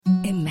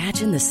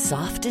Imagine the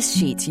softest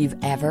sheets you've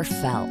ever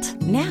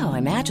felt. Now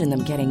imagine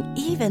them getting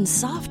even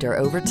softer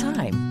over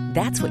time.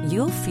 That's what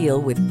you'll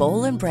feel with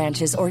Boll &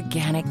 Branch's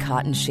organic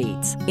cotton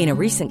sheets. In a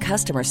recent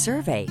customer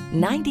survey,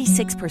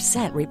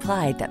 96%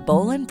 replied that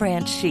Boll &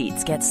 Branch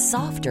sheets get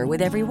softer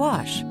with every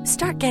wash.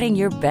 Start getting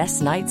your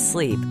best night's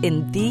sleep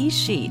in these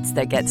sheets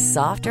that get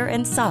softer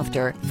and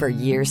softer for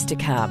years to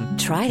come.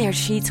 Try their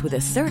sheets with a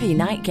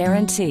 30-night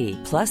guarantee.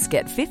 Plus,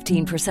 get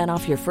 15%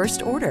 off your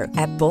first order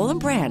at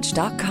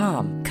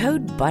bollandbranch.com.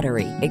 Code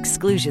BUTTERY.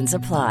 Exclusions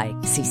apply.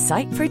 See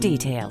site for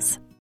details.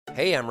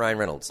 Hey, I'm Ryan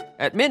Reynolds.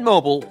 At Mint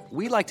Mobile,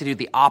 we like to do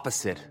the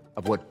opposite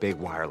of what Big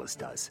Wireless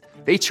does.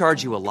 They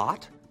charge you a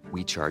lot,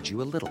 we charge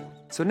you a little.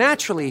 So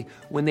naturally,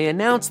 when they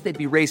announced they'd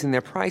be raising their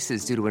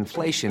prices due to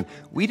inflation,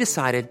 we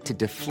decided to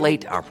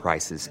deflate our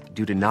prices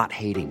due to not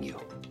hating you.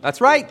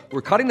 That's right.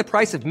 We're cutting the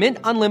price of Mint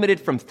Unlimited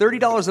from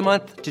 $30 a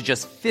month to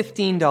just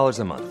 $15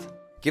 a month.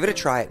 Give it a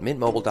try at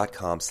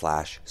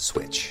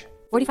mintmobile.com/switch.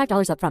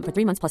 $45 up front for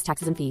 3 months plus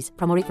taxes and fees.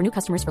 Promo rate for new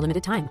customers for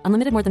limited time.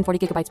 Unlimited more than 40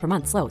 gigabytes per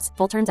month. Slows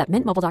full terms at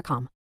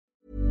mintmobile.com.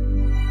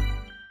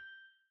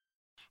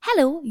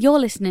 Hello, you're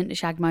listening to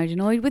Shagged, Married and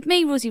Annoyed with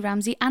me, Rosie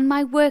Ramsey, and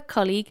my work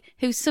colleague,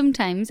 who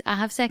sometimes I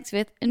have sex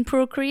with and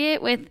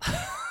procreate with,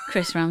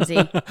 Chris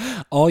Ramsey.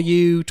 Are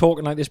you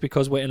talking like this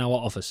because we're in our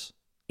office?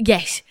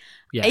 Yes.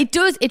 Yeah. It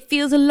does. It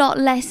feels a lot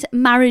less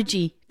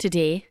marriagey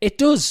today. It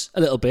does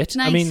a little bit.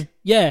 Nice. I mean,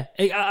 yeah,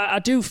 I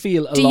do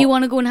feel a lot. Do you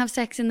want to go and have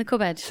sex in the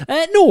cupboard?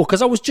 No,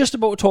 because I was just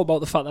about to talk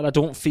about the fact that I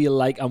don't feel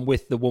like I'm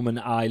with the woman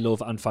I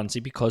love and fancy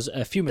because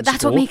a few minutes But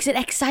that's ago... what makes it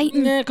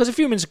exciting. Yeah, because a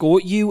few minutes ago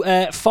you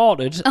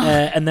farted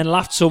and then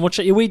laughed so much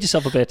that you weed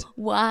yourself a bit.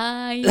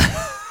 Why?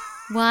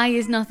 Why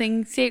is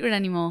nothing sacred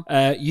anymore?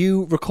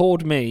 You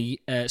record me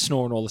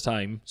snoring all the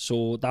time,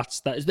 so that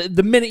is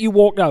the minute you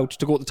walked out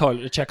to go to the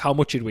toilet to check how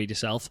much you'd weed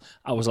yourself,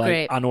 I was like,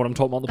 Great. I know what I'm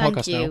talking about on the Thank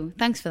podcast you. now.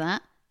 Thanks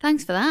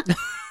for that.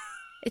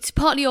 It's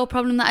partly your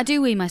problem that I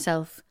do wee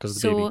myself. Because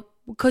of the baby.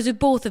 Because of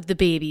both of the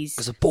babies.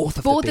 Because of both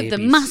of both the of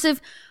babies. the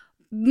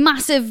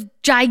massive,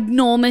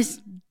 ginormous,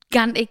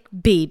 gigantic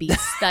babies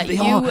that They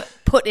you are.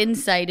 put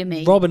inside of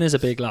me. Robin is a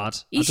big lad.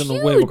 He's I don't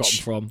know where we got huge.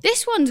 him from.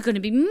 This one's going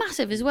to be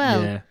massive as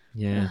well.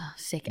 Yeah. Oh,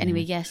 sick.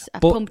 Anyway, yes, I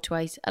But pumped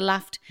twice. I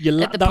laughed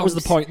That at the was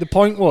the pumps. point. The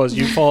point was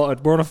you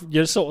farted.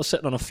 You're sort of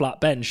sitting on a flat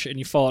bench and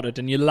you farted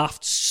and you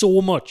laughed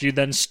so much you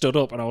then stood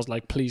up and I was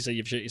like, please say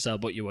you've shit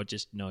yourself, but you were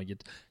just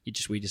you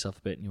just weed yourself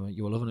a bit and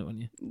you were loving it, weren't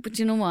you? But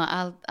you know what?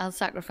 I'll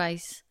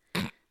sacrifice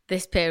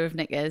this pair of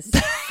knickers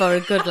for a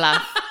good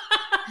laugh.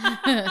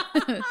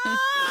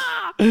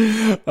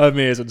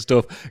 Amazing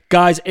stuff,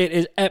 guys. It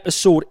is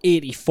episode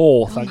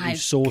 84. Thank my you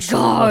so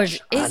God, much.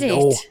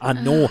 is I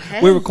know.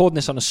 hell. We're recording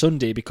this on a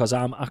Sunday because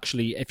I'm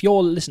actually, if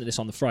you're listening to this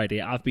on the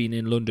Friday, I've been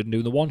in London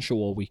doing the One Show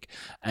all week,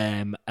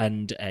 so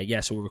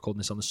we're recording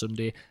this on the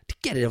Sunday to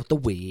get it out the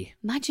way,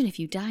 Imagine if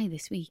you die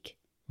this week.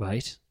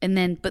 right?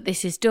 But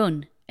this is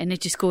done and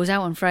it just goes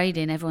out on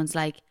Friday and everyone's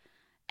like,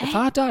 If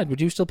I died, would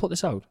you still put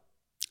this out?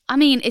 I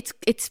mean, it's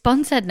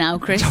sponsored now,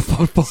 Chris.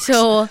 Books.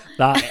 So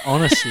That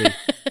honestly,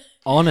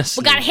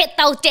 we gotta hit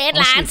those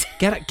deadlines.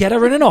 honestly, get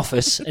her in an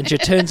office and she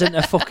turns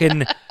into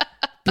fucking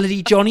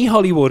bloody Johnny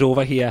Hollywood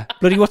over here.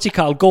 Bloody what's he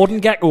called?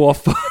 Gordon Gekko or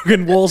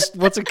fucking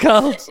what's it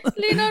called?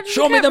 Leonardo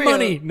Show me the DiCaprio.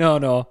 money.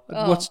 No.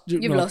 Oh,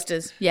 you've lost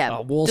us. Yeah,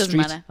 Wall doesn't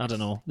Street. matter. I don't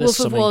know. Wolf of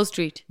something. Wall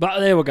Street. But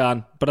there we're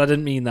gone. But I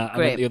didn't mean that. I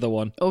Great. meant the other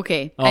one.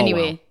 Okay. Oh,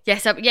 Anyway, wow.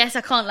 yes,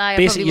 I can't lie.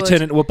 Basically, I you probably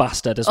turn into a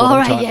bastard, is what All I'm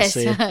right, trying yes.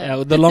 to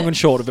say. The long and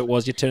short of it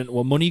was you turn into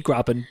a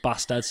money-grabbing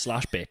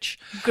bastard/bitch.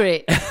 would.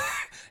 Great.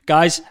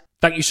 Guys,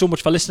 thank you so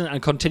much for listening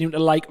and continuing to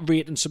like,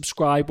 rate and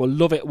subscribe. We'll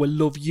love it. We'll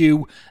love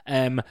you.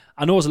 I know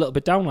I was a little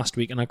bit down last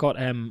week and I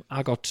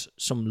got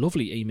some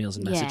lovely emails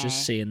and messages Yeah.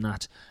 saying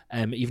that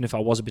even if I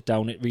was a bit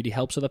down, it really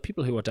helps other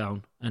people who are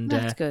down. And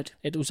That's good.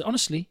 It was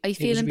honestly... Are you it was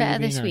feeling really, better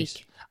really this nice.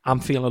 week? I'm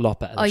feeling a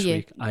lot better Are this you?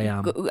 week. I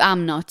am.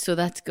 I'm not, so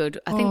that's good.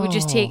 I think we're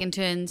just taking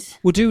turns.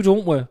 We do,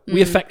 don't we?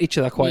 We affect each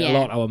other quite a Yeah.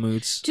 lot, our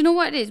moods. Do you know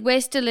what it is? We're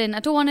still in.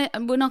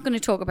 we're not going to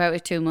talk about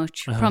it too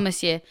much, Uh-huh.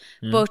 promise you.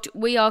 But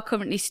we are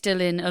currently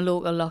still in a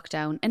local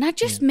lockdown. And I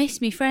just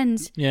miss me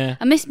friends. Yeah.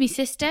 I miss me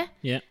sister.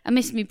 Yeah. I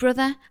miss me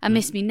brother. I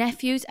miss me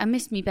nephews. I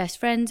miss me best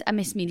friends. I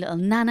miss me little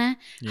Nana.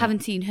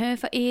 Haven't seen her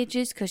for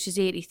ages because she's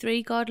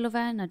 83, God love her.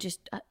 And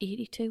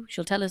 82,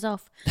 she'll tell us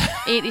off.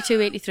 82,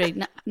 83.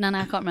 Nana,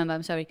 I can't remember,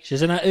 I'm sorry.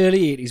 She's in her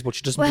early 80s, but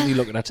she doesn't really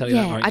look at I tell you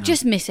that right I now.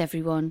 just miss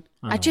everyone.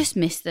 I just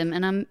miss them,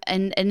 and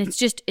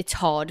it's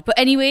hard. But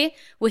anyway,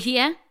 we're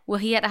here. We're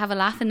here to have a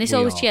laugh, and this We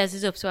always are. cheers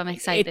us up. So I'm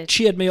excited. It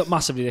cheered me up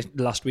massively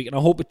last week, and I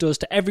hope it does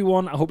to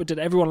everyone. I hope it did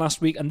to everyone last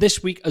week and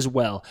this week as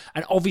well.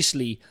 And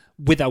obviously,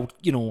 without,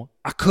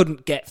 I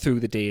couldn't get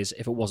through the days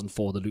if it wasn't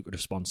for the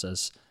lucrative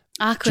sponsors.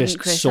 I couldn't, Just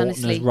Chris. sorting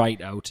Honestly, us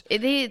right out.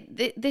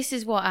 This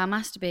is what I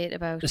masturbate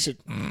about. This is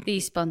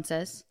These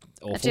sponsors.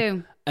 awful. I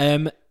do.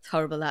 It's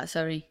horrible. That.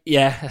 Sorry.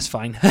 Yeah, that's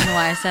fine. I don't know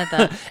why I said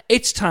that.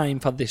 It's time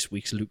for this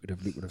week's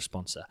lucrative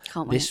sponsor.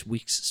 Can't wait. This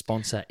week's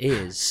sponsor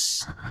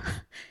is...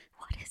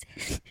 What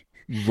is it?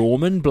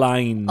 Roman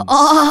blinds.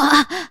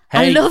 Oh,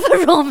 I Hey, love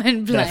a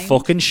Roman They're blind.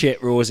 fucking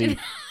shit, Rosie.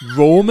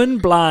 Roman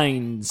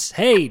blinds.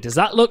 Hey, does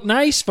that look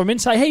nice from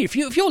inside? Hey, if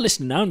you're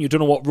listening now and you don't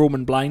know what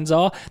Roman blinds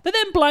are, they're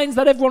them blinds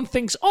that everyone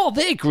thinks, oh,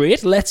 they're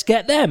great, let's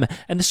get them.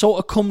 And they sort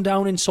of come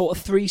down in sort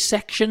of 3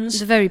 sections.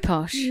 They're very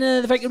posh.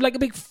 No, they're like a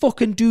big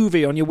fucking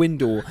duvet on your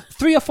window.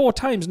 3 or 4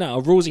 times now,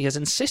 Rosie has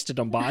insisted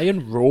on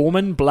buying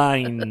Roman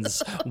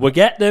blinds. We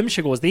get them.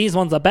 She goes, these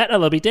ones are better.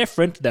 They'll be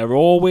different. They're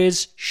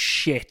always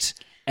shit.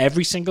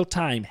 Every single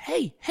time.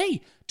 Hey,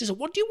 do you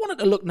want it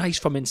to look nice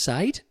from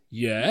inside?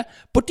 Yeah.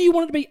 But do you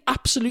want it to be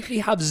absolutely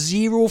have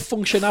zero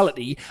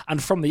functionality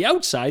and from the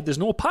outside there's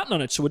no pattern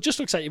on it, so it just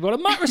looks like you've got a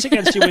mattress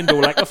against your window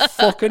like a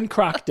fucking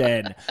crack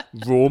den?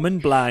 Roman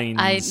blinds.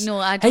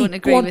 I don't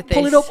agree go on, with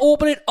pull this. it up,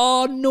 open it.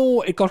 Oh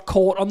no, it got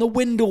caught on the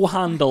window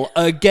handle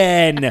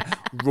again.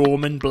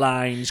 Roman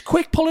blinds.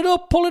 Quick, pull it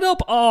up.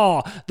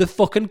 Oh, the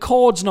fucking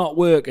cord's not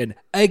working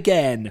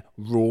again.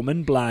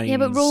 Roman blinds. Yeah,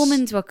 but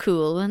Romans were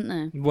cool, weren't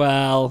they?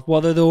 Well,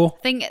 what are they though?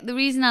 I think the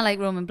reason I like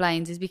Roman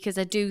blinds is because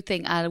I do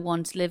think I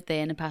once lived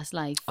there in a past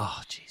life.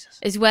 Oh, Jesus.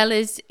 As well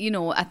as,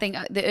 I think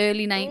the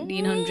early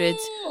 1900s,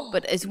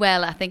 but as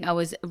well, I think I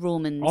was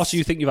Romans. Oh, so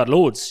you think you've had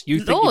loads? You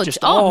think you've Loads?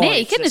 just, Mate,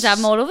 you it's can just have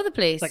them all over the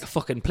place. It's like a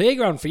fucking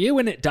playground for you,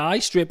 innit? Die,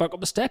 straight back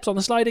up the steps, on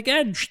the slide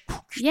again.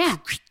 Yeah.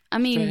 I Try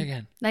mean,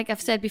 again. like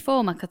I've said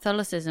before, my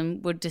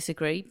Catholicism would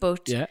disagree,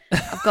 but Yeah.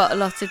 I've got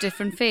lots of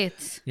different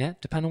faiths. Yeah,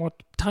 depending on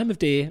what time of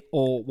day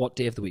or what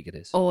day of the week it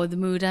is. Or the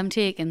mood I'm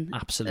taking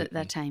Absolutely. at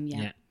that time,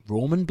 yeah.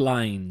 Roman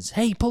blinds.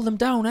 Hey, pull them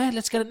down, eh?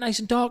 Let's get it nice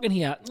and dark in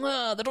here. They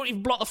don't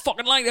even block the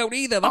fucking light out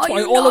either. That's Are why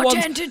you all the not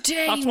ones.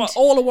 entertained? That's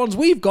why all the ones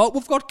we've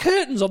got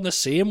curtains on the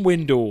same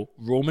window.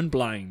 Roman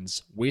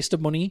blinds. Waste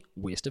of money,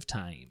 waste of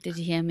time. Did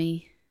you hear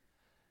me?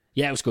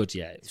 Yeah, it was good.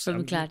 Yeah, it was,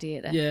 From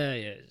Gladiator.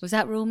 Yeah. Was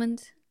that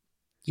Romans?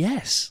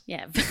 Yes.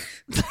 Yeah.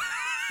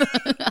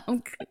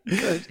 I'm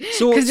good.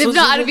 So- Because so- if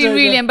not, so- I'd have been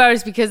really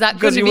embarrassed because that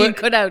Because couldn't you have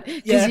been were- cut out.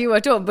 Because Yeah. you were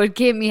talking, but it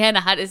came me hen,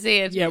 I had to say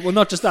it. Yeah, well,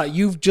 not just that.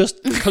 You've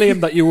just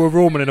claimed that you were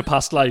Roman in a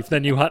past life.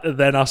 Then you had to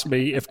then ask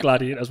me if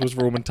Gladiators was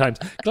Roman times.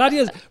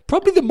 Gladiators,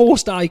 probably the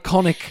most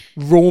iconic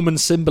Roman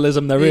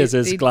symbolism there is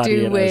They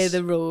Gladiators. do wear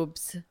the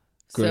robes.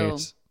 Great.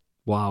 So.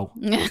 Wow.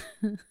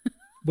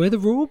 Wear the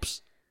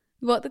robes?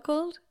 What they're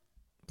called?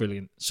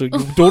 Brilliant. So you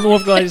don't know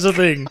if Gladiators is a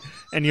thing,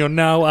 and you're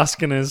now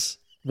asking us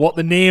what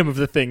the name of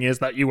the thing is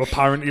that you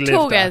apparently lived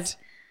Togas. at.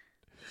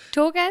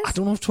 Togas? I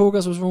don't know if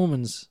Togas was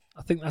Romans.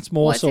 I think that's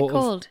more What's it sort of...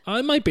 called? Oh,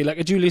 it might be like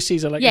a Julius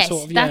Caesar, like Yes, a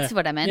sort of... that's yeah.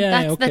 what I meant. Yeah,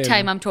 That's okay. the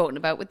time I'm talking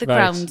about with the Right.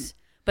 crowns.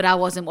 But I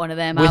wasn't one of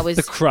them. With I was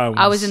the crowns.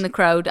 I was in the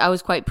crowd. I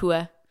was quite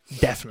poor.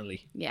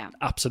 Definitely. Yeah.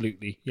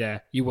 Absolutely. Yeah.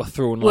 You were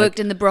thrown Worked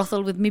in the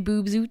brothel with me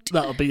boobs out.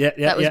 That'll be it.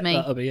 Yeah, That was yeah, me.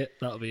 That'll be it.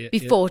 That'll be it.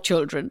 Before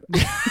children.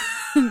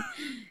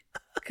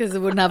 Because they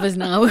wouldn't have us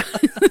now.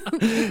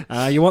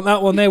 You want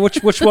that one there?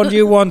 Which one do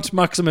you want,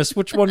 Maximus?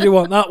 Which one do you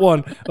want? That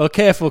one? Well,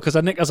 careful, because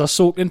our knickers are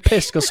soaked in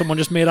piss because someone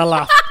just made her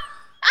laugh.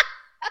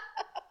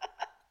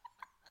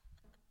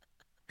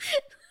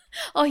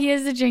 Oh,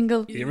 here's the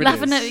jingle. Here it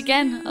Laughing is. at it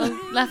again.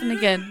 Oh, laughing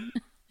again.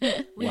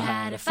 We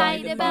had a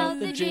fight about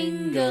the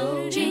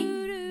jingle,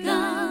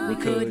 jingle. We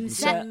couldn't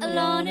settle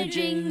on a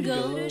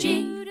jingle,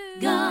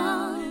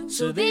 jingle.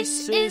 So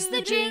this is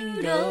the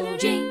jingle,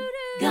 jingle.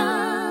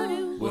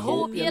 We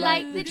hope you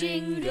like the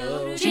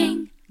jingle,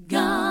 jingle.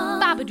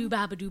 Babadoo,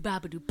 babadoo,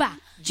 babadoo, ba.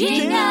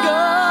 Jingle!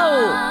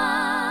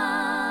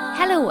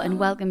 Hello and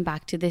welcome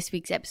back to this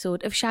week's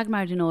episode of Shag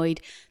Married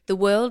Annoyed. The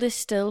world is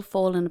still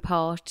falling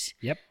apart.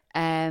 Yep.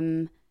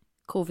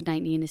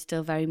 COVID-19 is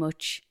still very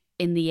much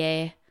in the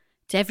air.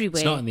 It's everywhere.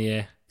 It's not in the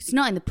air. It's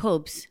not in the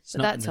pubs, It's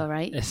but not that's in the- all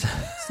right. It's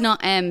It's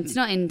not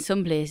in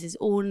some places,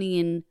 only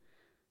in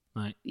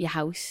right. your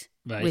house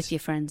Right. with your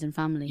friends and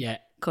family. Yeah.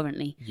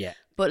 Currently. Yeah.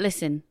 But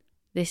listen,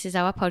 this is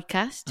our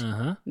podcast.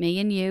 Uh-huh. Me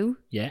and you,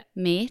 Yeah.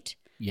 mate.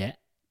 Yeah.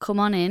 Come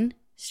on in,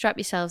 strap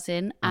yourselves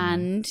in,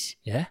 and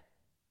Yeah.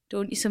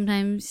 don't you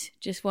sometimes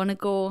just want to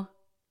go?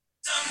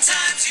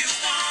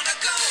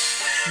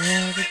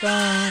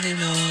 Everybody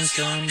knows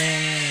your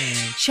name.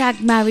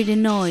 Shag Married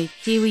Annoyed.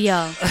 Here we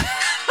are.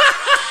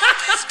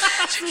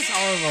 It's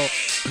horrible.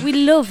 We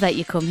love that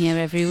you come here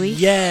every week.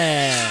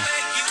 Yeah.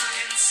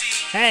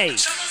 Hey,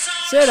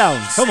 sit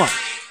down. Come on.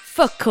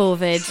 Fuck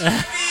COVID.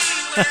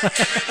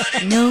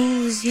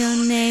 Knows your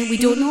name. We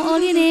don't know all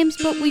your names,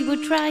 but we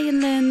would try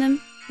and learn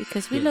them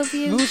because we love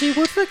you. Rosie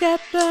would forget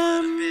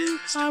them.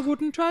 I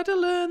wouldn't try to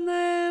learn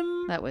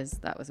them. That was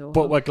awful.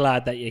 But we're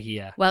glad that you're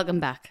here. Welcome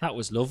back. That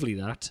was lovely,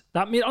 that.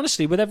 That made,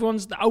 honestly, with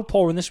everyone's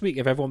outpouring this week,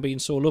 of everyone being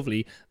so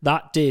lovely,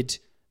 that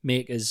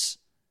made us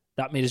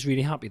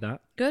really happy,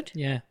 that. Good.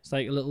 Yeah, it's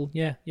like a little,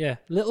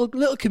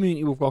 little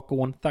community we've got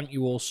going. Thank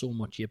you all so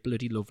much. You're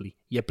bloody lovely.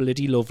 You're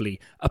bloody lovely.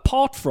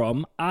 Apart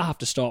from, I have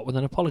to start with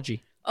an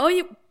apology. Oh,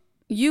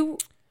 you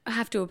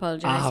have to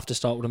apologise. I have to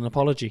start with an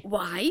apology.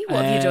 Why?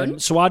 What have you done?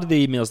 So I did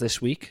the emails this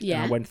week. Yeah.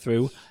 And I went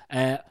through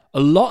a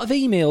lot of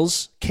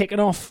emails kicking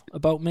off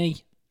about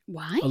me.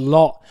 Why? A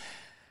lot.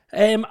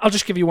 I'll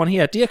just give you one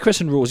here. Dear Chris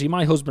and Rosie,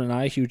 my husband and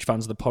I are huge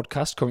fans of the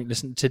podcast, currently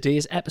listening to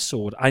today's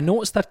episode. I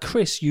noticed that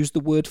Chris used the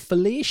word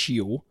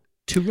fellatio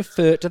to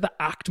refer to the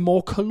act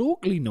more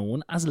colloquially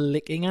known as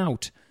licking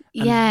out.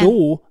 And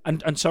Yeah.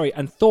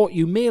 And thought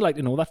you may like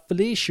to know that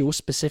fellatio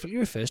specifically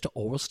refers to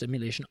oral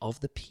stimulation of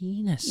the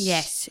penis.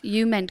 Yes,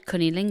 you meant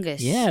cunnilingus.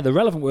 Yeah, the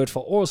relevant word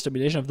for oral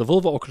stimulation of the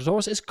vulva or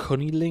clitoris is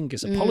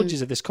cunnilingus. Mm.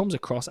 Apologies if this comes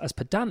across as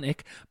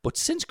pedantic, but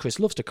since Chris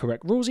loves to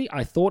correct Rosie,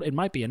 I thought it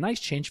might be a nice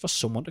change for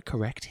someone to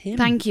correct him.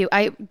 Thank you.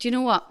 Do you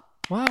know what?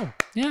 Wow.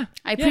 Yeah.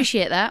 I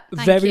appreciate that.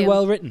 Thank Very you.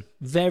 well written.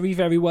 Very,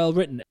 very well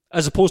written.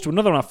 As opposed to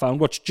another one I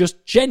found, which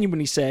just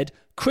genuinely said,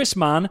 Chris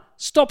man,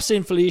 stop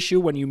saying fellatio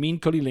when you mean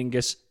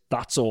cunnilingus.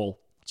 That's all.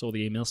 That's all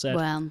the email said.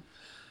 Well,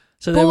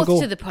 so there we both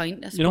go. to the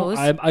point, I suppose. You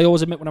know, I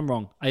always admit when I'm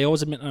wrong. I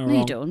always admit when I'm No, wrong.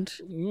 you don't.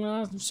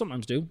 Well,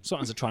 sometimes do.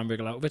 Sometimes I try and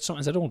wriggle out of it.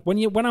 Sometimes I don't.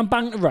 When I'm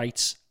banging to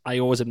rights, I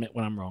always admit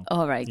when I'm wrong.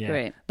 All right, Yeah.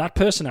 great. That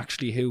person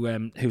actually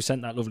who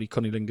sent that lovely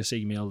cunnilingus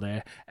email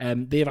there,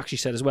 they've actually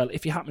said as well,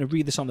 if you happen to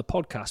read this on the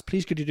podcast,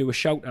 please could you do a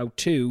shout out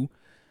to,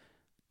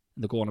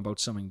 and they're going about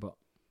something, but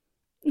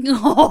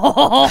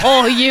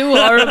Oh, you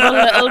horrible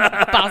little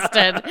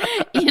bastard.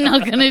 You're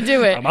not going to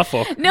do it. I'm a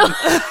fuck. No.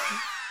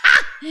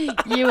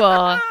 You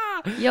are.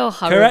 You're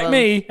horrible. Correct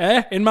me,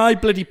 in my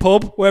bloody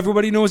pub where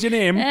everybody knows your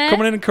name. Eh?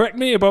 Coming in and correct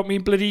me about me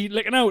bloody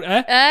licking out,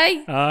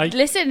 Aye. Aye.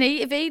 Listen,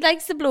 if he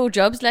likes the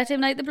blowjobs, let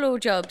him like the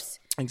blowjobs.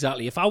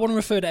 Exactly. If I want to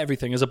refer to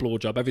everything as a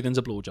blowjob, everything's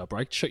a blowjob,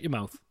 right? Shut your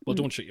mouth. Well,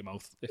 don't shut your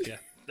mouth. If you...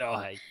 Oh,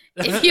 hey.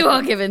 If you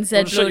are given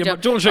said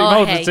blowjob. Don't shut your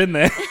mouth, it's in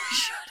there.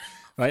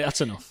 Right,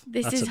 that's enough.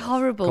 This That's is enough.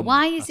 horrible. Come on,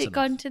 Why has that's it enough.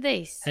 gone to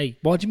this? Hey,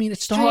 what do you mean it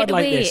Straight started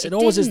like away, this? it It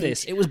always is didn't.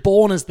 this. It was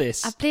born as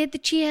this. I've played the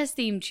Cheers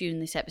theme tune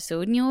this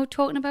episode, and you're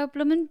talking about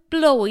bloomin'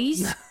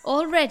 blowies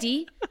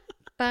already.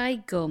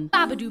 By gum.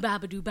 Babadoo,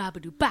 babadoo,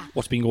 babadoo, ba.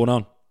 What's been going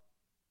on?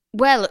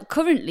 Well,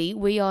 currently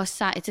we are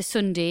sat. It's a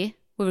Sunday.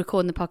 We're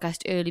recording the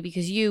podcast early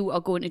because you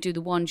are going to do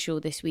the one show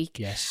this week.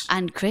 Yes.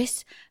 And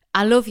Chris,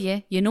 I love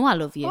you. You know I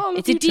love you. Oh, I love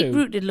it's a you too.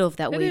 deep-rooted love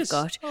that It we've is.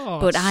 got. Oh,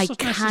 but it's I so nice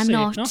to see.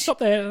 cannot. No, stop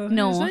there.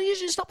 No. You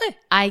should stop there.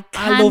 I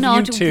I love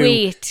cannot you too.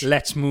 wait.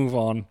 Let's move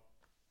on.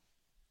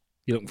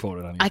 You're looking forward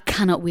to it, aren't you? I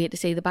cannot wait to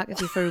see the back of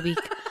you for a week.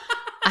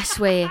 I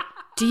swear.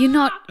 Do you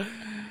not?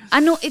 I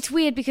know it's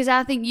weird because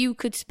I think you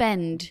could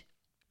spend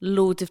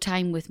loads of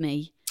time with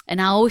me, and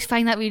I always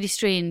find that really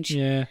strange.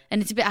 Yeah.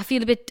 And it's a bit. I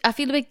feel a bit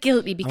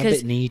guilty I'm a because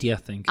bit needy, I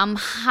think. I'm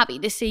happy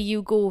to see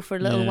you go for a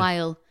little Yeah.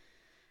 while.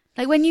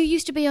 Like when you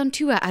used to be on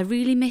tour, I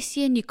really miss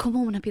you, and you come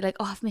home and I'd be like,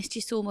 "Oh, I've missed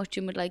you so much,"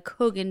 and we'd like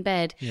hug in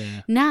bed.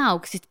 Yeah. Now,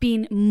 because it's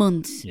been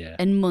months Yeah.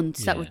 and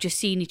months that Yeah. we've just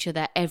seen each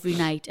other every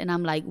night, and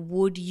I'm like,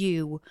 "Would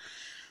you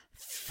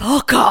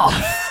fuck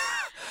off?"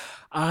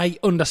 I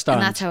understand.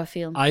 And that's how I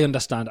feel. I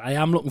understand. I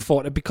am looking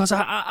forward to it because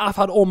I've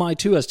had all my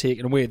tours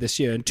taken away this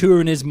year, and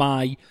touring is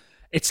my...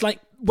 It's like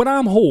when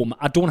I'm home,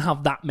 I don't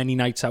have that many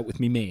nights out with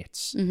me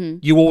mates. Mm-hmm.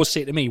 You always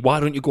say to me, why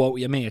don't you go out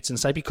with your mates? And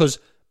say, because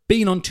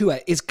being on tour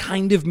is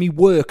kind of me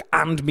work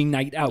and me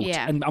night out.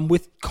 Yeah. And I'm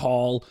with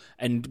Carl,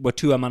 and we're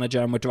tour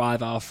manager, and we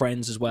drive our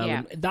friends as well.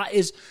 Yeah. And that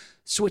is...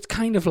 So it's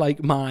kind of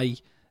like my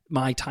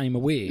time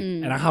away,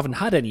 and I haven't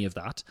had any of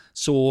that.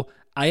 So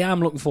I am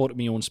looking forward to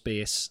my own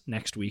space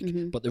next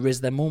week, but there is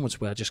them moments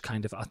where I just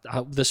kind of...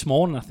 this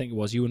morning, I think it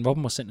was, you and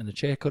Robin were sitting in the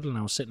chair cuddling, and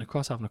I was sitting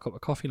across having a cup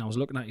of coffee, and I was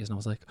looking at you, and I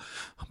was like,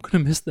 I'm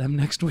going to miss them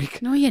next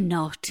week. No, you're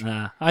not.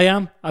 Nah, I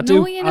am. I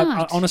No, do. you're I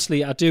not.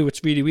 honestly, I do.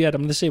 It's really weird.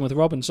 I'm the same with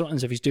Robin.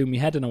 Sometimes if he's doing me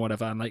heading or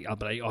whatever, I'll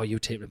be like, oh, you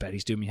take me to bed.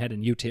 He's doing me head,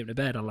 and you take me to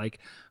bed. I'll like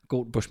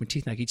go to brush my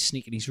teeth, and he'd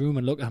sneak in his room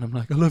and look at him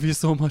like, I love you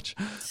so much,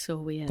 So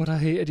weird. but I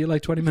hated you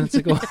like 20 minutes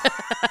ago.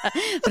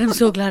 But I'm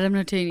so glad I'm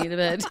not taking you to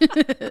bed.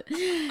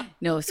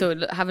 No, so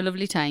have a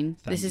lovely time.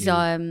 Thank This is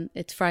you.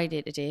 it's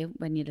Friday today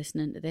when you're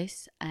listening to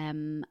this,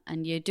 and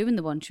you're doing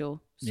the one show.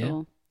 So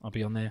Yeah, I'll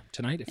be on there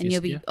tonight. If and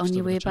you'll be on still your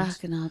have a way chance.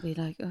 back, and I'll be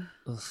like, oh.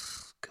 Ugh,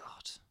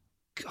 God.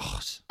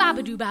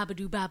 Babadoo,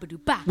 babadoo,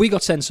 babadoo, ba. We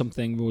got sent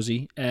something,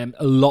 Rosie. A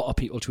lot of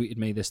people tweeted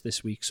me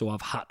this week, so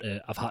I've had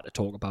to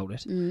talk about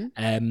it.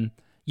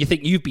 You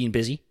think you've been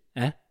busy,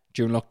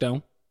 during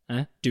lockdown,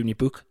 doing your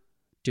book,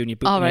 Oh, and your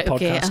right,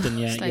 okay. podcast, and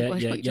It's like, what are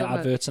you your talking about?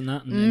 adverts and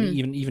that, and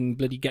even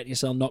bloody getting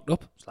yourself knocked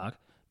up. Slag.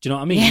 Do you know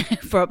what I mean? Yeah,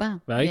 for a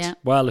bit. Right. Yeah.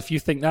 Well, if you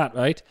think that,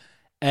 right,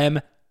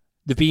 there've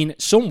been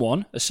a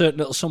certain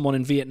little someone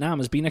in Vietnam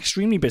has been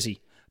extremely busy.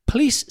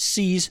 Police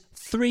seize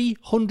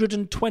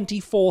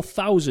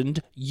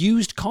 324,000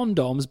 used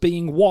condoms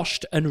being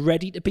washed and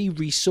ready to be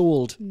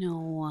resold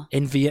No.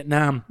 in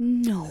Vietnam.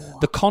 No.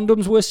 The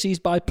condoms were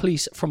seized by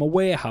police from a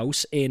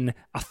warehouse in,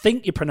 I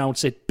think you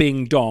pronounce it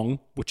Bing Dong,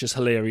 which is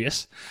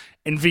hilarious,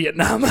 in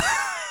Vietnam.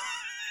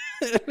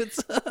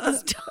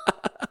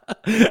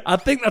 I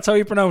think that's how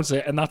you pronounce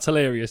it, and that's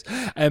hilarious.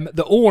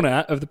 The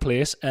owner of the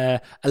place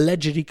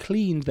allegedly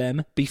cleaned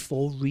them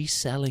before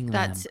reselling them.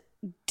 That's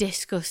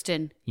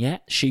disgusting. Yeah,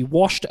 she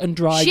washed and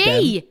dried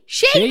them.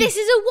 She, this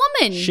is a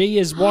woman. She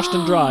has washed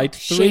and dried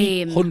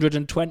Shame.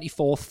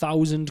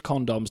 324,000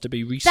 condoms to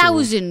be resold.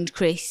 1,000,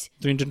 Chris.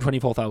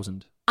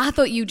 324,000. I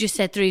thought you just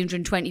said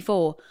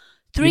 324.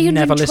 You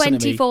never listen to me.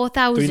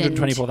 324,000.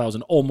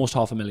 324,000, almost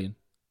 500,000.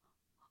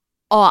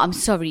 Oh, I'm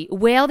sorry.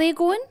 Where are they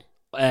going?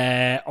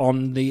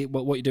 On the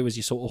what you do is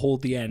you sort of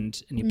hold the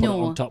end and you put it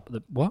No. on top of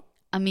the what?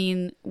 I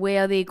mean,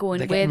 where are they going?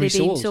 They're Where are they getting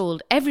being resold.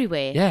 sold?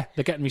 Everywhere. Yeah,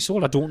 they're getting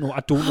resold. I don't know where.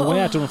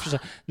 I don't know if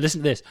it's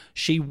listen to this.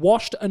 She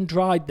washed and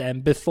dried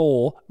them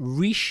before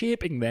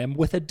reshaping them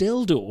with a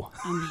dildo.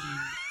 I mean,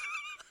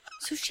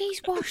 so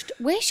she's washed.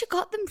 Where she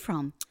got them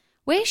from?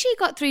 Where she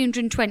got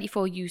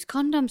 324 used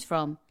condoms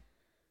from?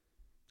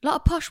 A lot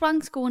of posh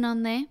wanks going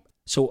on there.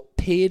 So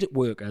paid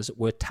workers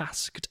were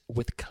tasked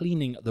with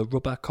cleaning the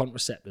rubber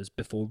contraceptives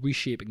before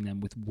reshaping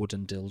them with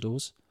wooden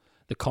dildos.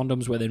 The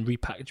condoms were then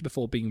repackaged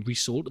before being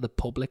resold to the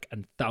public,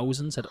 and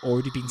thousands had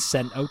already been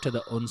sent out to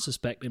the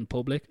unsuspecting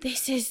public.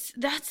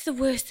 That's the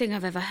worst thing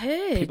I've ever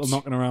heard. People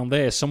knocking around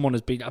there. Someone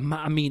has been.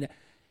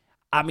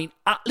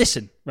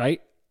 Listen,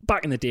 right?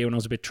 Back in the day when I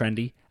was a bit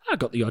trendy, I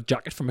got the odd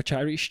jacket from a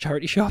charity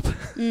shop.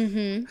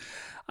 Mm-hmm.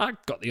 I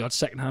got the odd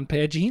second-hand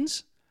pair of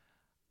jeans.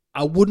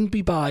 I wouldn't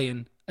be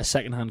buying a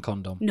second-hand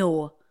condom.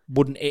 No.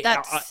 Wouldn't it?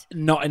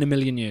 Not in a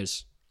million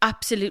years.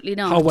 Absolutely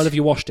not. How well have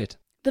you washed it?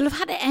 They'll have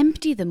had to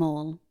empty them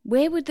all.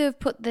 Where would they have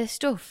put their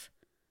stuff?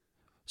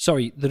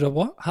 Sorry, they'd have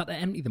what? Had to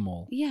empty them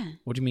all? Yeah.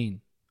 What do you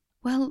mean?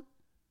 Well,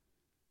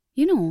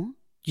 you know.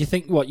 You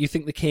think what? You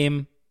think they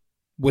came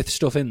with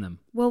stuff in them?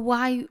 Well,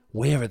 why?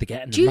 Where are they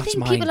getting them? Do you That's think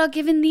mine. people are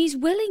giving these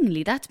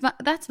willingly? That's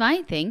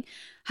my thing.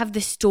 Have they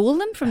stole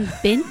them from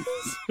bins?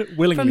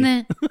 Willingly. From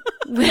the...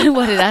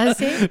 What did I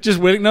say? Just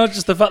willing? No,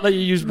 just the fact that you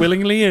use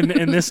willingly in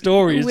this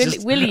story is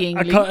just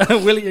willingly.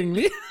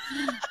 Willingly.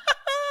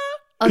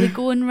 Are they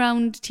going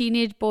around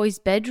teenage boys'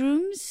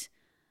 bedrooms?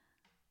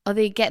 Are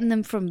they getting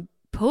them from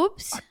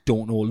pubs? I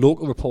don't know.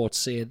 Local reports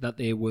say that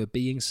they were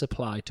being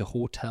supplied to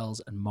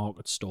hotels and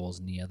market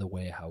stores near the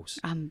warehouse.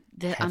 I'm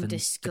Heavens to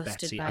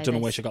disgusted Betsy. by I don't know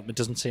this. where she got them. It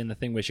doesn't say in the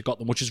thing where she got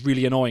them, which is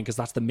really annoying because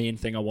that's the main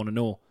thing I want to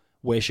know.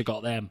 Where she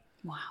got them.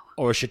 Wow.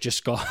 Or if she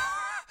just got...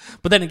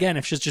 But then again,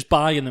 if she's just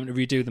buying them to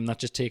redo them, that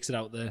just takes it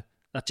out there.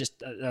 That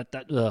just...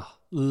 ugh.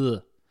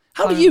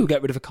 How do you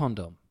get rid of a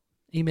condom?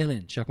 Email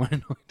in, Chuck when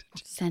annoyed.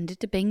 Send it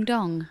to Bing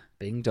Dong.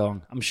 Bing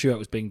Dong. I'm sure it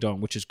was Bing Dong,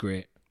 which is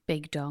great.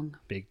 Big Dong.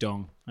 Big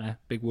Dong.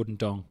 Big wooden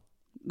dong.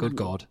 Good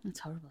God. That's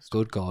horrible stuff.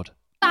 Good God.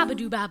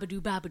 Babadoo, babadoo,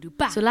 babadoo,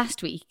 ba. So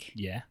last week,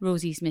 Yeah.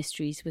 Rosie's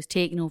Mysteries was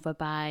taken over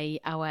by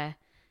our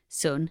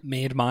son.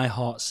 Made my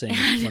heart sing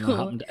when that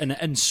happened.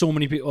 And so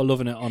many people are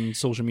loving it on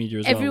social media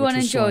as Everyone well.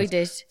 which was so enjoyed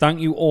nice. it.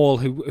 Thank you all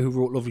who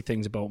wrote lovely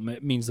things about me.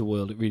 It means the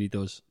world. It really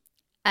does.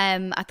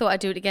 I thought I'd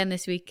do it again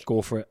this week.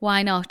 Go for it.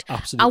 Why not?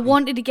 Absolutely. I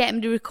wanted to get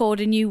him to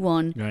record a new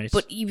one, Right.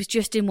 but he was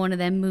just in one of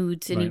them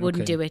moods and he Right,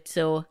 wouldn't okay. do it.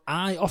 So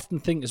I often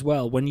think as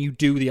well, when you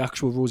do the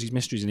actual Rosie's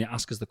Mysteries and you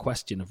ask us the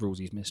question of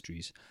Rosie's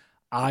Mysteries,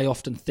 I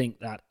often think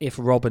that if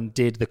Robin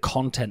did the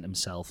content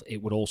himself,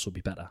 it would also be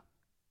better.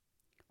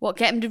 what?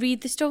 Get him to read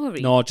the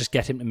story? No, just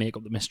get him to make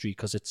up the mystery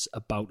because it's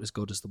about as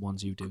good as the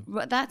ones you do.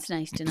 That's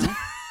nice to know.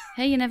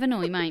 Hey, you never know,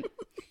 he might.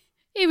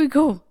 Here we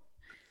go.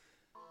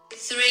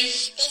 3.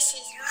 This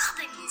is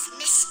Robin's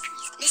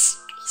Mysteries.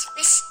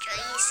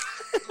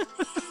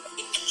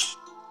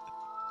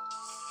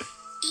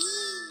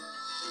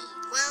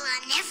 Well, I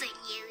never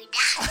knew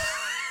that.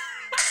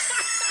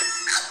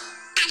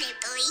 I don't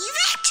believe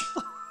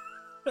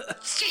it.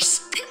 She's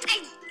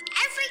pooping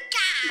every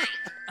time.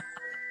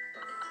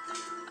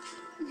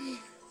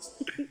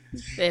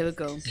 There we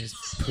go. He's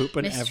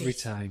pooping Mysteries. every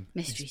time.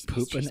 Mysteries, He's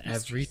pooping mysteries,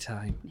 every mysteries.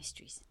 time.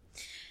 Mysteries.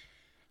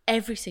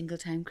 Every single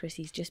time, Chris,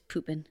 he's just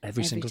pooping.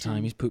 Every single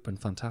time he's pooping.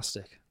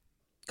 Fantastic.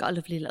 Got a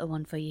lovely little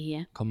one for you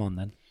here. Come on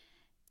then.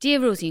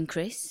 Dear Rosie and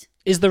Chris.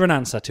 Is there an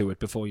answer to it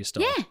before you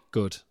start? Yeah.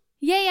 Good.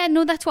 Yeah,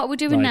 no, that's what we're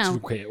doing Right, now.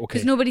 okay.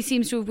 Because nobody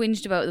seems to have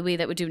whinged about the way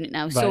that we're doing it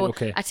now. Right, So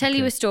okay, I tell you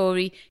okay. a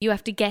story, you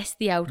have to guess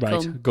the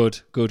outcome, Right.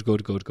 Good.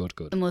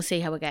 and we'll see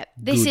how we get.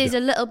 This Good. is a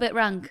little bit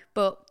rank,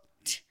 but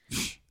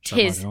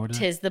tis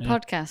the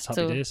podcast. Happy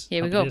So days.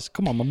 here we Happy go. days.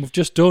 Come on, Mum. We've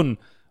just done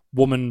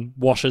woman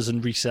washes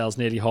and resells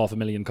nearly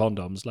 500,000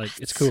 condoms. Like,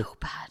 it's cool. So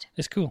bad.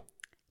 It's cool.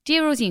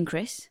 Dear Rosie and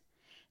Chris,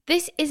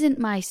 this isn't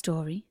my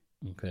story,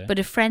 Okay. but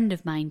a friend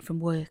of mine from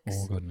works.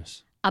 Oh,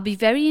 goodness. I'll be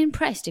very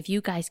impressed if you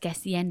guys guess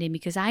the ending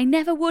because I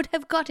never would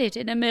have got it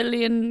in a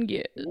million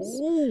years.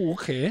 Oh,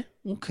 okay.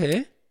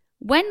 Okay.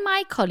 When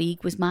my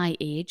colleague was my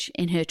age,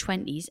 in her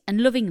 20s,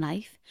 and loving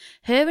life,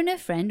 her and her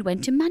friend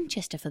went to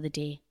Manchester for the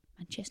day.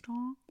 Manchester?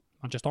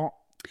 I just thought.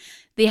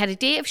 They had a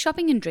day of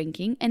shopping and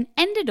drinking and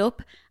ended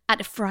up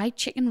at a fried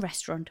chicken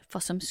restaurant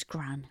for some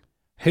scran.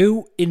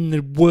 Who in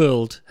the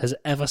world has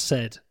ever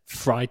said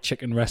fried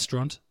chicken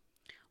restaurant?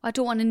 I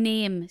don't want to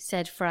name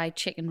said fried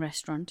chicken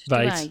restaurant, do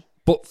Right. I?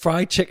 But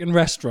fried chicken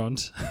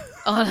restaurant.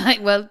 Oh,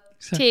 like, well,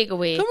 take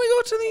away. Can we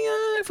go to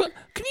the...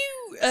 can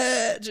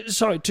you...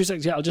 sorry, 2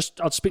 seconds. Yeah,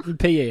 I'll speak to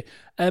the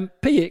PA.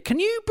 PA, can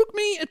you book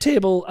me a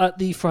table at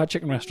the fried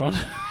chicken restaurant?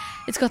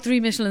 It's got 3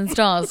 Michelin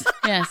stars,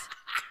 yes.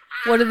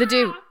 What do they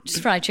do?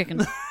 Just fried chicken.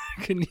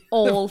 Can you,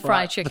 All the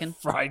fried chicken. The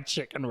fried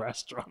chicken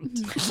restaurant.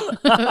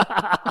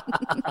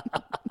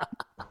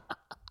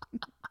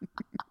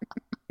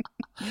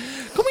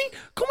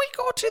 Can we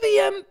go to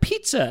the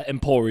pizza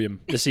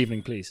emporium this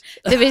evening, please?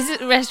 There is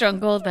a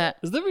restaurant called that.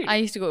 Is there really? I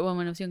used to go to one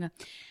when I was younger.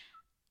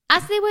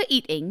 As they were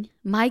eating,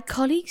 my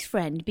colleague's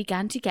friend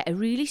began to get a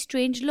really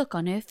strange look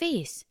on her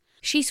face.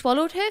 She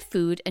swallowed her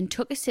food and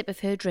took a sip of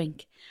her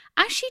drink.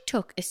 As she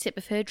took a sip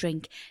of her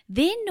drink,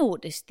 they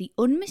noticed the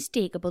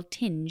unmistakable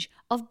tinge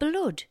of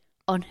blood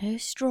on her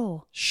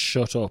straw.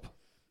 Shut up.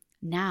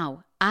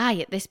 Now, I,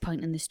 at this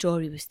point in the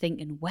story, was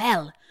thinking,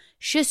 well,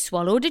 she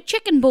swallowed a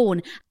chicken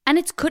bone and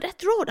it's cut her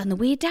throat on the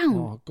way down.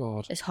 Oh,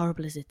 God. As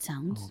horrible as it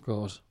sounds. Oh,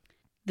 God.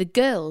 The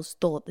girls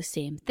thought the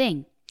same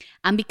thing.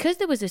 And because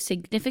there was a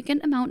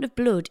significant amount of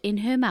blood in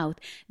her mouth,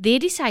 they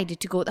decided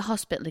to go to the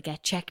hospital to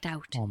get checked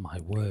out. Oh, my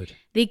word.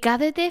 They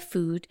gathered their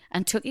food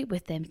and took it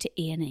with them to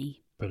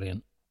A&E.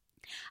 Brilliant.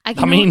 I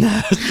I mean,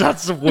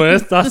 that's the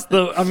worst.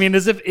 I mean,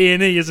 as if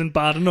A&E isn't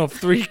bad enough.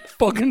 3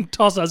 fucking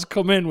tossers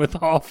come in with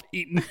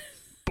half-eaten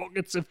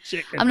buckets of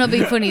chicken. I'm not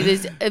being funny.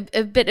 There's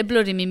a bit of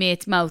blood in my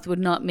mate's mouth would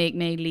not make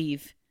me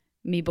leave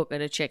me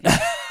bucket of chicken.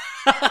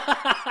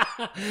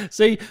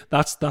 See,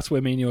 that's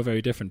where me and you are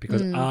very different,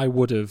 because I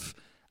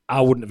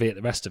wouldn't have ate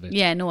the rest of it.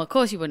 Yeah, no, of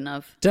course you wouldn't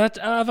have. Dad,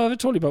 have I ever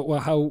told you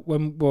about how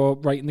when we were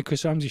writing the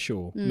Chris Ramsey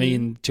show, me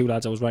and 2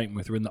 lads I was writing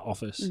with were in the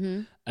office,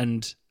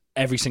 and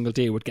every single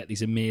day would get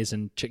these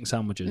amazing chicken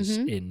sandwiches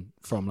in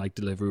from like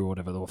Deliveroo or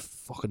whatever. They were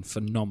fucking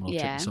phenomenal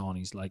chicken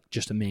sarnies, like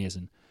just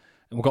amazing.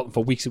 And we got them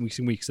for weeks and weeks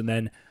and weeks, and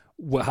then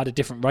we had a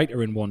different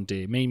writer in one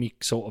day. Me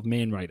sort of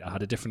main writer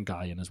had a different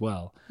guy in as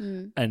well.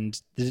 And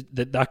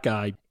that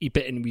guy, he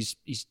bit in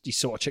he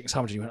saw a chicken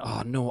sandwich and he went,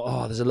 oh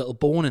no, there's a little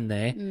bone in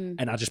there.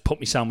 And I just put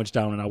my sandwich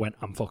down and I went,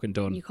 I'm fucking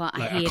done. You can't,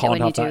 like, I hate I can't it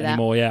when have you do that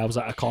anymore. Yeah, I was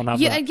like, I can't have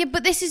that. Yeah,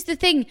 but this is the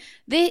thing.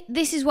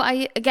 This is what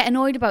I get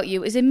annoyed about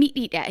you as a meat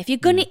eater. If you're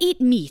going to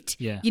eat meat,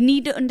 you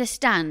need to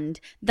understand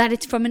that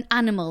it's from an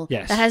animal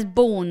that has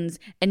bones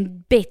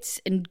and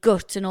bits and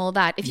guts and all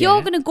that. If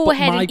you're going to go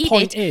ahead and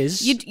eat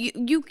it,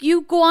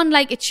 you go on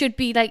like it should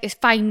be like a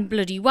fine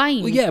bloody wine.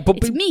 Well, yeah, but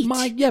it's meat.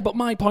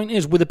 My point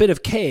is, with a bit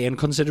of care and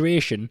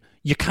consideration,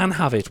 you can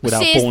have it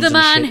without Says bones the and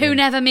man shit who in.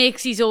 never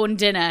makes his own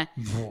dinner.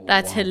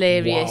 That's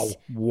hilarious.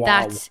 Wow.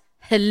 That's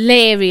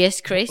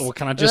hilarious, Chris. Well,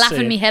 can I just laughing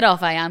say- me head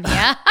off, I am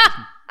here.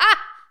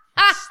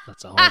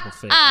 That's a horrible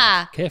thing.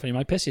 Careful, you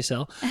might piss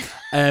yourself.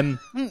 That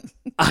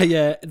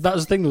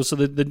was the thing though. So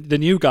the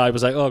new guy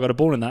was like, "Oh, I got a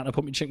bone in that," and I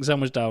put my chicken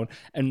sandwich down.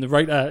 And the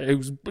writer, it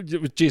was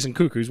Jason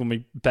Cook, who's one of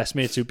my best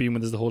mates who'd been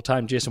with us the whole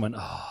time. Jason went,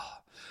 "Oh,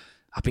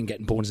 I've been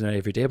getting bones in there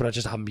every day, but I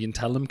just haven't been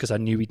telling him because I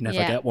knew he'd never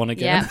get one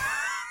again." Yeah.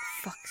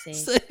 Fuck's sake.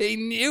 So he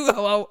knew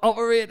how I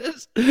operated.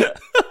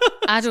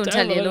 I don't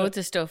tell you terrible, loads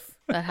of stuff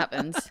that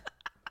happens.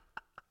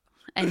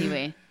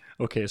 Anyway.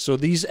 Okay, so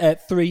these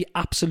 3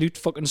 absolute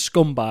fucking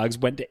scumbags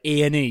went to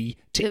A&E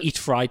to eat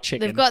fried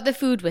chicken. They've got the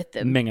food with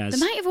them. Mingers. They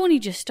might have only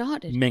just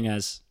started.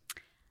 Mingers.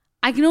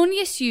 I can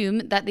only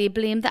assume that they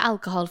blamed the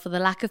alcohol for the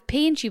lack of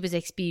pain she was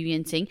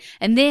experiencing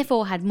and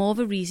therefore had more of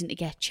a reason to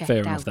get checked out.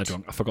 Fair enough, they're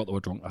drunk. I forgot they were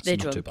drunk. That's They're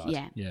not drunk, too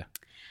bad. yeah.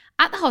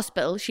 At the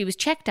hospital, she was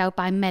checked out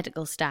by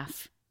medical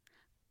staff.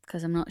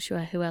 Because I'm not sure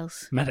who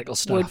else Medical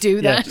staff would do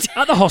yeah. that.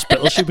 At the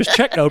hospital, she was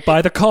checked out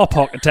by the car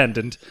park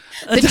attendant.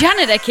 The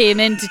janitor came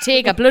in to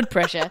take her blood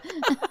pressure.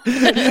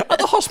 At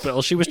the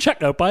hospital, she was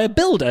checked out by a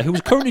builder who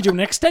was currently doing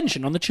an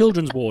extension on the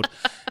children's ward.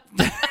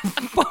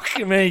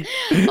 Fuck me.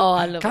 Oh,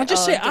 I love it. Can I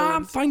just say, I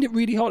don't. find it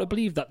really hard to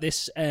believe that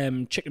this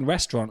chicken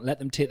restaurant let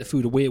them take the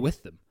food away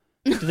with them.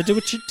 Do they do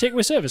a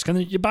takeaway service? Can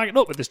you bag it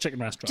up with this chicken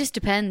restaurant? Just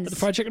depends. At the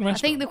fried chicken I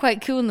restaurant? think they're quite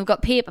cool and they've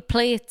got paper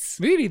plates.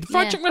 Really? The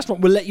fried chicken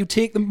restaurant will let you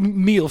take the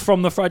meal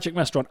from the fried chicken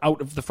restaurant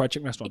out of the fried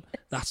chicken restaurant.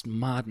 That's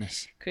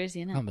madness.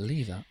 Crazy, isn't I it? can't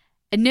believe that.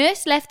 A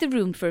nurse left the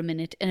room for a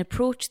minute and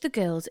approached the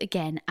girls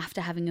again after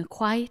having a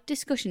quiet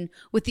discussion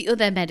with the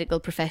other medical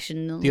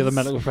professionals. The other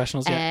medical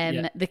professionals,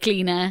 yeah. The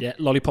cleaner. Yeah,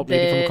 lollipop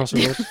lady from across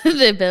the road.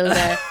 The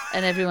builder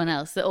and everyone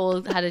else. They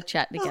all had a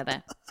chat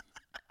together.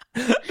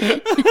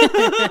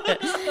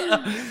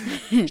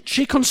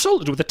 She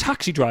consulted with a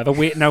taxi driver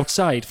waiting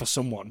outside for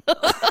someone.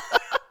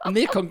 And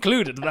they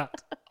concluded that.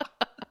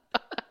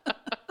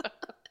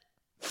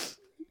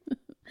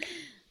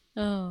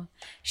 Oh.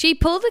 She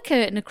pulled the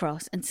curtain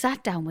across and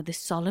sat down with a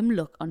solemn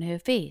look on her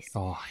face.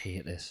 Oh, I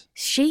hate this.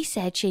 She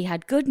said she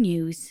had good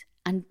news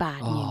and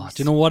bad Oh, news.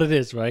 do you know what it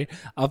is, right?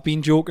 I've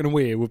been joking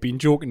away. We've been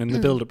joking in the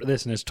build-up to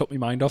this, and it's took my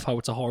mind off how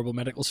it's a horrible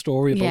medical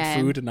story about Yeah.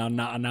 food, and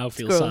I now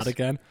feel gross. sad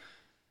again.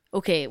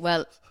 Okay,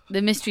 well,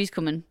 the mystery's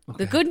coming.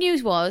 The good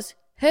news was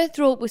her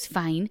throat was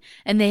fine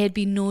and there had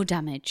been no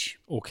damage.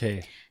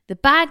 Okay, The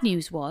bad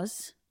news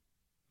was,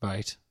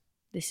 right.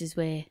 this is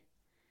where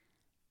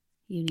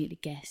you need to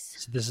guess.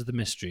 So this is the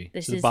mystery.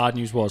 This So the is- bad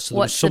news was, so there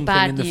was What's the something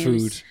bad in the news?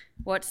 food.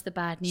 What's the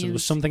bad news? So there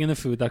was something in the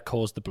food that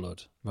caused the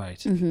blood. Right.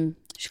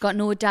 She got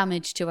no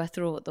damage to her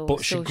throat though.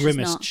 But she so she's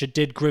grimaced. not- She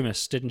did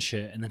grimace, didn't she?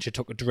 And then she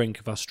took a drink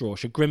of her straw.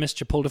 She grimaced,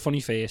 she pulled a funny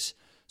face.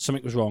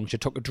 Something was wrong. She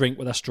took a drink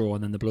with her straw,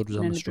 and then the blood was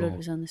and on then the the straw. blood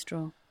was on the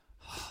straw.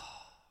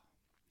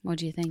 What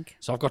do you think?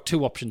 So I've got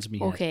 2 options in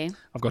me. Okay.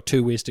 I've got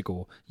 2 ways to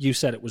go. You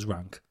said it was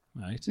rank,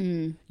 right?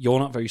 Hmm. You're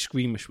not very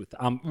squeamish with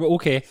that.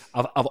 Okay,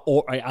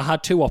 right, I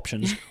had 2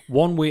 options.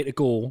 One way to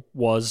go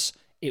was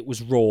it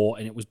was raw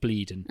and it was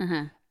bleeding.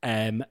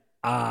 Uh-huh.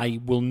 I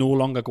will no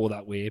longer go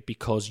that way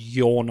because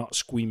you're not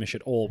squeamish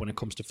at all when it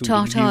comes to food.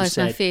 And Tartar you is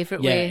my said-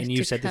 favourite yeah, way and you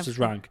to said this have was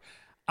food. rank.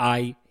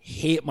 I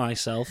hate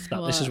myself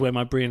that this is where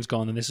my brain's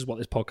gone and this is what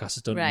this podcast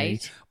has done to me.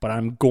 Right. But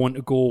I'm going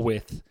to go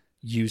with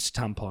used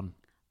tampon.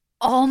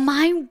 Oh,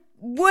 my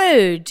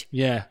word.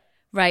 Yeah.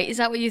 Right, is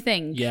that what you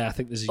think? Yeah, I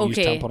think there's a used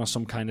tampon or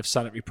some kind of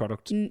sanitary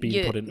product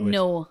being put into it.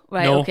 No.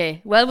 Right, No?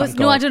 okay. Well, Thank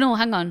no, God. I don't know.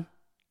 Hang on.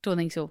 Don't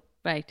think so.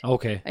 Right.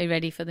 Okay. Are you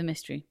ready for the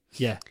mystery?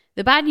 Yeah.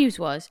 The bad news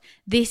was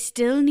they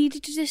still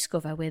needed to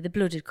discover where the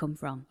blood had come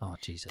from. Oh,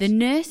 Jesus. The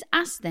nurse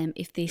asked them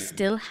if they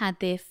still had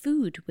their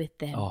food with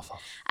them Oh, fuck.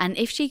 and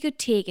if she could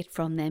take it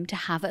from them to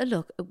have a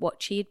look at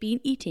what she had been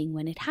eating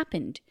when it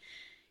happened.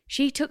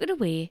 She took it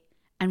away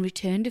and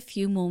returned a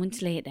few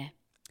moments later.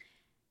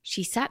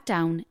 She sat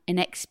down and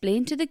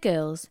explained to the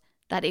girls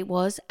that it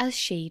was as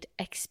she'd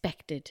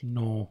expected.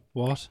 No.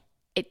 What?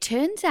 It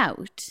turns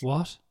out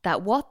What?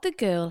 that what the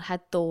girl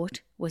had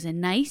thought was a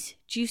nice,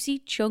 juicy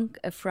chunk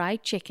of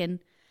fried chicken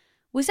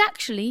was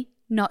actually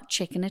not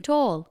chicken at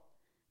all,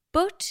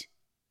 but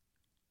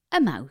a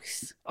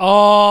mouse.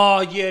 Oh,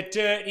 you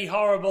dirty,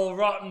 horrible,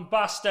 rotten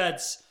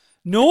bastards.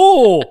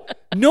 No.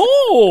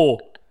 No.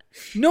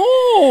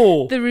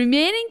 No. The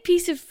remaining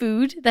piece of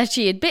food that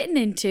she had bitten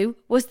into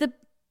was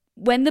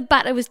when the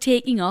batter was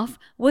taking off,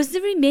 was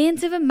the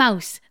remains of a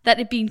mouse that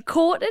had been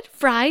coated,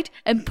 fried,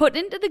 and put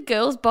into the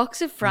girl's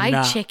box of fried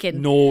Nah,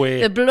 chicken. no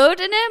way. The blood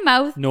in her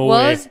mouth No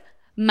was way.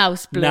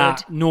 mouse blood. Nah,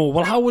 no.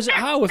 Well, how was it?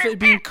 How? If it had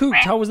been cooked,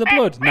 how was the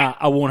blood? Nah,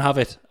 I won't have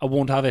it. I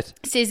won't have it.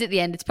 Says at the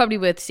end, it's probably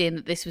worth saying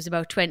that this was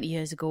about 20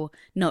 years ago,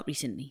 not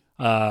recently.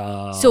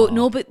 So So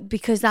no, but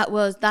because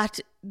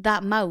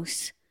that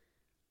mouse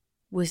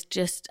was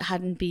just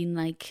hadn't been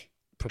like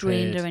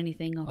drained Prepared. or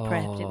anything or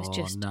prepped. It was Oh,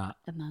 just nah.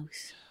 a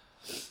mouse.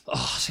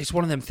 Oh, see, it's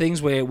one of them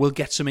things where we'll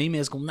get some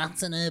emails going,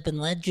 that's an urban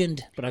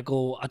legend. But I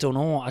go, I don't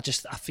know. I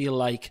feel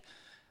like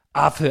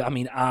I've heard,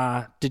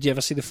 did you ever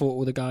see the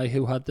photo of the guy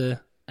who had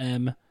the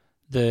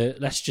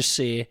let's just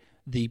say,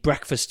 the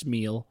breakfast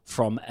meal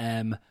from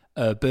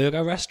a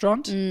burger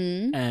restaurant?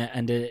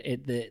 And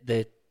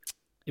it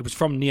was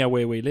from near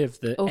where we live.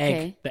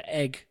 The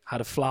egg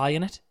had a fly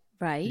in it.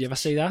 Right. Did you ever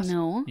see that?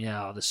 No.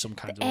 Yeah, there's some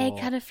kind The of... egg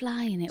had a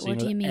fly in it. So What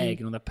do you mean?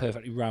 Egg, that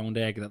perfectly round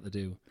egg that they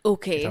do.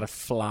 Okay. It had a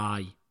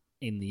fly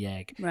in the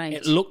egg. Right.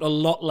 It looked a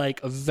lot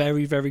like a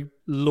very, very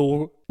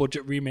low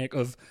budget remake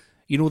of,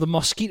 the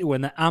mosquito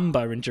and the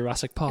amber in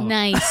Jurassic Park.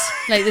 Nice.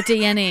 Like the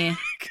DNA.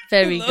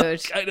 Very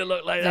good. Kind of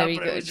looked like Very that,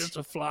 but it was good. just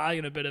a fly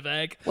and a bit of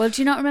egg. Well,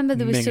 do you not remember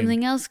there was Minging.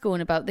 something else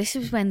going about? This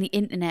was when the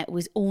internet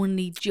was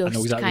only just I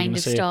know exactly what kind you're of going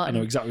to say. I starting.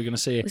 know exactly what you're going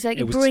to say. It was like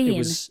it a was,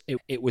 brain.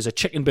 It was a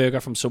chicken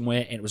burger from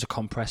somewhere, and it was a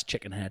compressed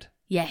chicken head.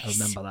 Yes. I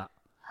remember that.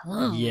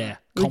 Oh. Yeah,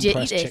 Would you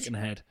compressed eat it? chicken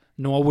head.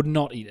 No, I would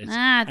not eat it. It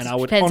and I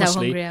would depends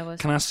honestly, how hungry I was.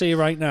 can I say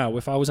right now,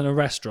 if I was in a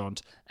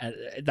restaurant,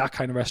 that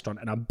kind of restaurant,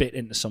 and I bit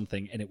into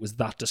something and it was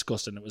that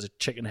disgusting, it was a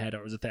chicken head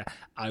or it was a thing,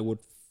 I would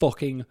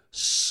fucking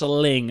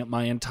sling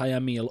my entire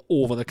meal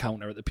over the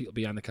counter at the people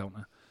behind the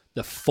counter.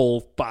 The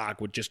full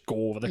bag would just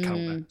go over the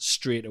counter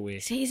straight away.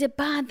 See, is it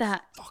bad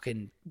that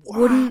Fucking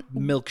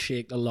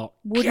milkshake a lot.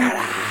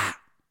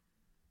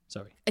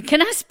 Sorry.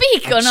 Can I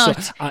speak or So-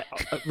 not?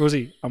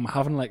 Rosie, I'm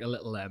having like a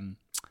little,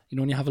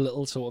 when you have a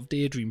little sort of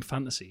daydream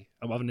fantasy,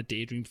 I'm having a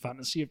daydream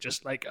fantasy of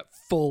just like a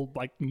full,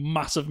 like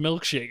massive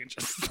milkshake and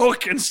just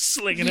fucking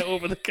slinging it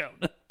over the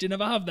counter. Do you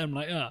never have them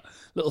like that?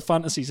 Little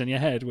fantasies in your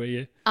head where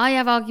you... I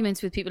have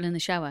arguments with people in the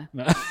shower.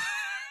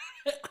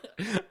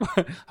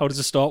 How does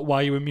it start? Why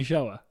are you in my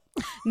shower?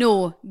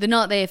 No, they're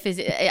not there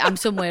physically. I'm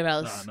somewhere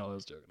else. No, I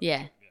was joking.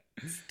 Yeah.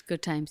 It's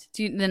good times.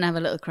 Do you then have a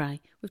little cry?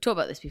 We've talked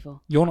about this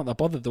before. You're not that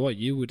bothered though.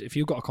 You would, if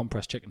you got a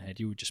compressed chicken head,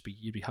 you'd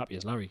be happy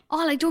as Larry.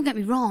 Oh, like, don't get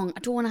me wrong. I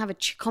don't want to have a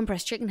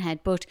compressed chicken head,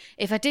 but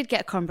if I did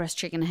get a compressed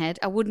chicken head,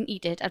 I wouldn't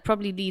eat it. I'd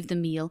probably leave the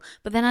meal,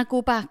 but then I'd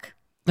go back.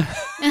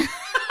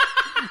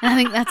 I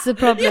think that's the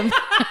problem.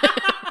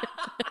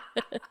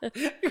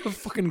 You have a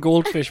fucking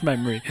goldfish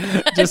memory.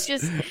 Just,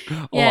 yeah.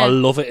 Oh, I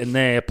love it in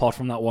there. Apart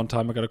from that one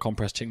time I got a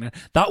compressed chicken head.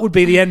 That would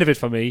be the end of it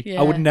for me. Yeah.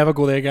 I would never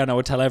go there again. I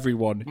would tell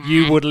everyone.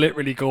 You would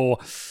literally go,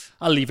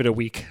 I'll leave it a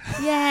week.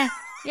 Yeah.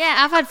 Yeah,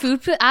 I've had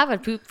food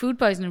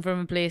poisoning from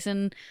a place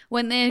and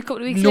went there a couple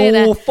of weeks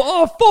later. No,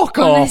 fuck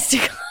Honest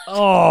off. to God.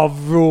 Oh,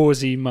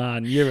 Rosie,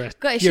 man. You're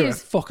Got a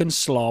issues. fucking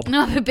slob.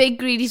 No, I'm a big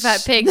greedy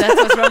fat pig. That's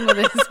what's wrong with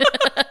this.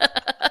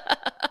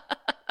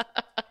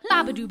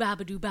 Babadoo,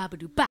 babadoo,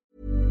 babadoo, ba.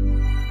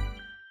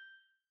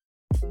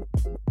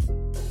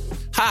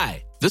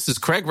 Hi, this is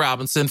Craig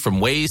Robinson from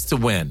Ways to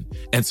Win,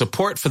 and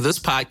support for this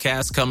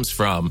podcast comes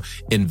from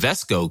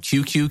Invesco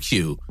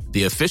QQQ,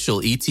 the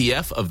official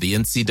ETF of the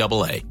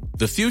NCAA.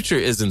 The future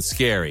isn't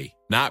scary.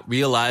 Not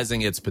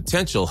realizing its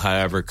potential,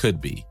 however, could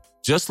be.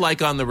 Just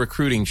like on the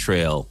recruiting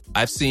trail,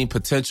 I've seen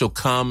potential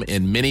come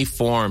in many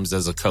forms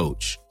as a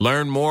coach.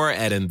 Learn more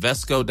at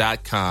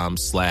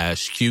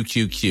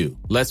Invesco.com/QQQ.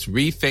 Let's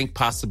rethink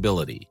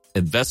possibility.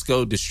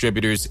 Invesco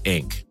Distributors,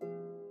 Inc.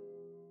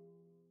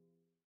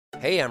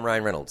 Hey, I'm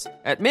Ryan Reynolds.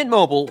 At Mint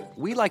Mobile,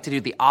 we like to do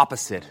the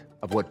opposite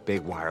of what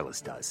Big Wireless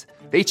does.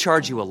 They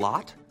charge you a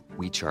lot,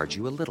 we charge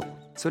you a little.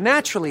 So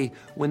naturally,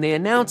 when they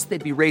announced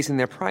they'd be raising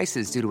their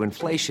prices due to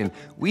inflation,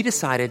 we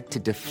decided to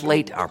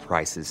deflate our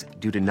prices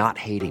due to not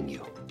hating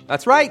you.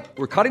 That's right.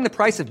 We're cutting the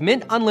price of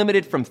Mint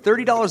Unlimited from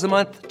 $30 a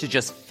month to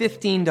just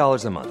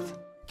 $15 a month.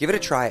 Give it a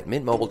try at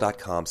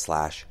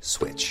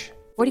mintmobile.com/switch.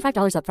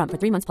 $45 up front for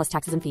 3 months plus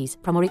taxes and fees.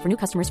 Promo rate for new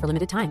customers for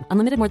limited time.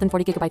 Unlimited more than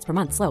 40 gigabytes per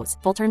month. Slows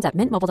full terms at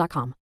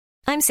mintmobile.com.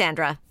 I'm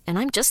Sandra, and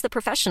I'm just the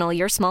professional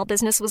your small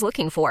business was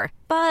looking for.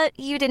 But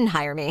you didn't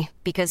hire me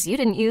because you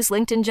didn't use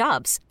LinkedIn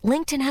Jobs.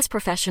 LinkedIn has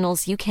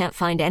professionals you can't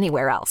find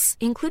anywhere else,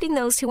 including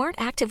those who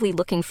aren't actively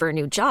looking for a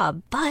new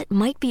job, but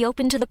might be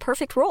open to the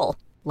perfect role,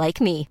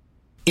 like me.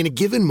 In a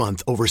given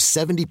month, over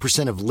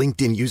 70% of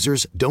LinkedIn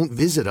users don't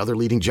visit other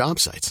leading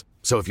job sites.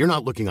 So if you're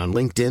not looking on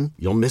LinkedIn,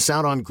 you'll miss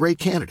out on great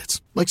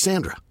candidates like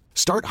Sandra.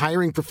 Start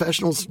hiring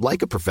professionals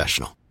like a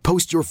professional.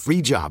 Post your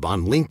free job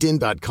on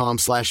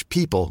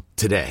linkedin.com/people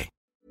today.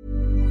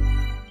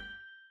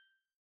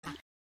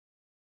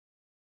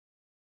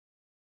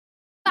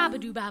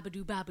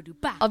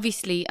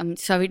 Obviously, I'm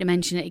sorry to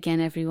mention it again,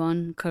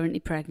 everyone. Currently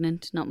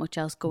pregnant, not much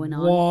else going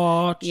on.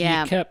 What?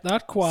 Yeah. You kept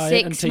that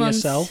quiet and to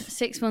yourself?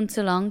 6 months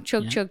along,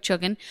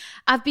 chugging.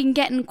 I've been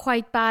getting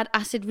quite bad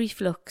acid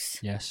reflux.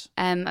 Yes.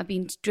 I've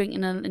been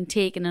drinking and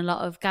taking a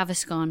lot of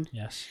Gaviscon.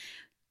 Yes.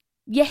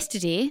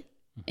 Yesterday,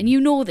 and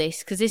you know this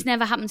because this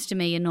never happens to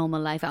me in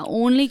normal life. I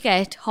only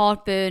get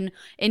heartburn,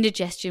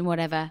 indigestion,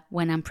 whatever,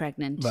 when I'm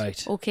pregnant.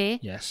 Right. Okay?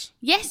 Yes.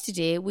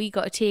 Yesterday, we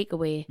got a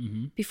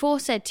takeaway. Before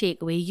said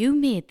takeaway, you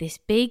made this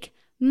big,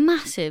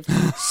 massive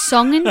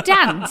song and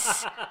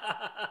dance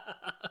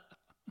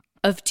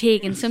of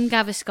taking some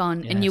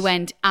Gaviscon, and you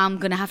went, I'm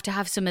going to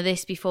have some of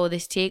this before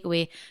this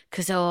takeaway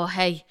because, oh,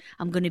 hey,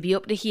 I'm going to be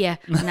up to here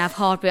and have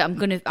heartburn.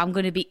 I'm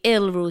going to be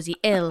ill, Rosie,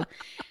 ill.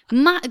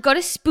 Got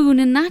a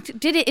spoon in that,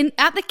 did it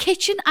at the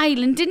kitchen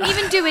island, didn't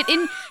even do it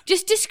in,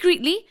 just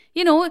discreetly,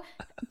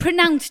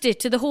 pronounced it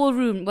to the whole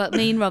room. Well,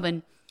 me and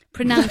Robin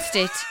pronounced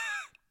it,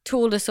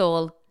 told us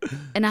all.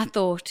 And I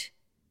thought,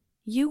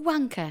 you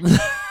wanker.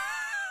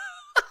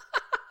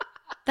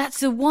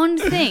 That's the one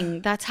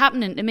thing that's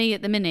happening to me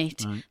at the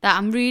minute that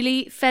I'm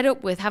really fed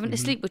up with, having to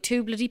sleep with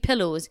 2 bloody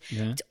pillows.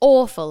 Yeah. It's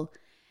awful.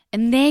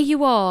 And there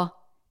you are,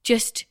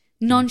 just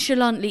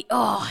nonchalantly,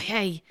 oh,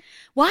 hey,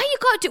 why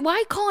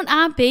can't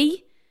I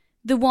be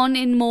the one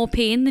in more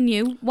pain than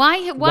you?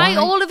 Why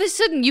all of a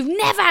sudden? You've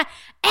never,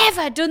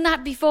 ever done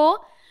that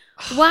before.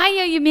 Why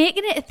are you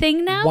making it a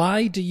thing now?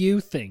 Why do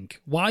you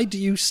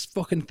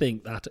fucking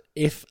think that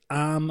if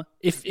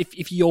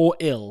you're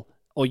ill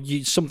or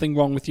something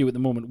wrong with you at the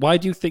moment, why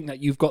do you think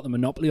that you've got the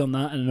monopoly on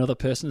that and another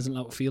person isn't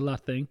allowed to feel that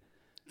thing?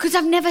 Because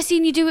I've never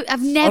seen you do it.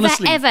 I've never,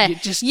 honestly, ever.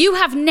 You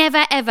have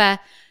never, ever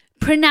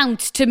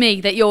pronounced to me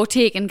that you're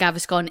taking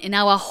Gaviscon in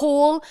our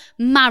whole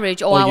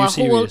marriage or our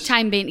whole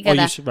time being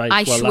together.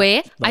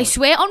 I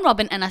swear on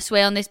Robin and I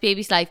swear on this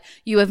baby's life,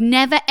 you have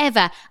never,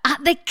 ever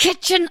at the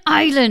kitchen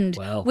island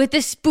with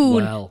a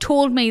spoon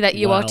told me that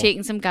you are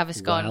taking some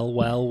Gaviscon.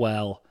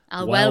 Well.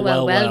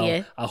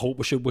 Yeah. I hope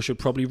we should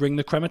probably ring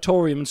the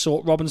crematorium and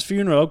sort Robin's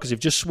funeral because you've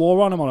just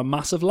swore on him on a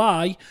massive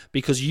lie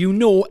because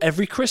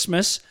every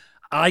Christmas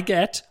I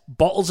get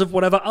bottles of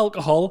whatever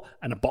alcohol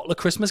and a bottle of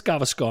Christmas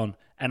Gaviscon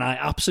and I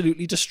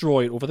absolutely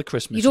destroy it over the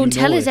Christmas. You don't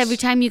tell us every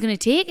time you're going to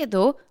take it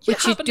though,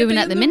 which you're doing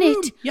at the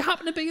minute. You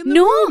happen to be in the room.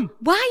 No,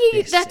 why are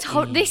you?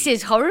 This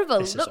is horrible.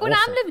 Look what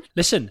I'm living.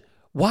 Listen,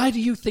 why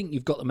do you think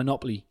you've got the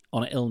monopoly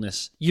on an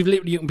illness? You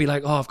can be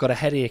like, oh, I've got a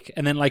headache.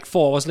 And then like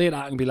 4 hours later,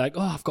 I can be like,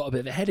 oh, I've got a bit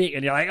of a headache.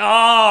 And you're like,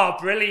 oh,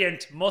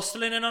 brilliant.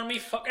 Muscling in on me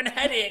fucking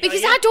headache.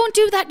 Because I don't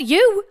do that to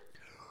you.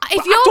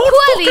 If you're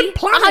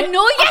poorly, I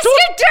know, yes you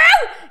do.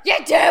 You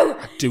do.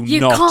 I do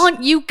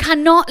not. You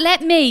cannot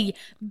let me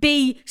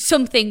be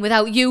something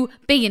without you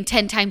being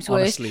 10 times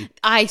worse. Honestly.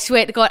 I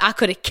swear to God, I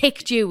could have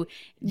kicked you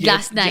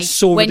last night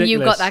so when ridiculous. You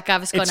got that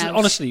Gaviscon out.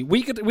 Honestly,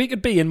 we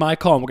could be in my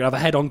car and we're going to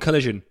have a head-on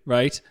collision,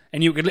 right?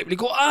 And you could literally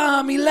go,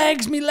 my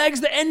legs,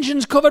 the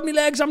engine's covered my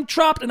legs, I'm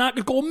trapped. And I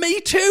could go,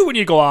 me too. And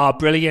you go,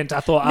 brilliant,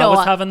 I thought I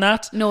was having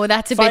that. No,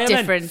 that's a bit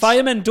different.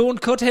 Firemen,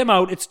 don't cut him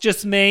out, it's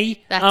just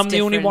me. I'm the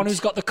only different. one who's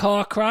got the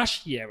car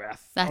crash. Yeah,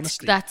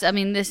 honestly.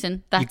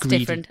 Listen, that's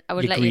different. I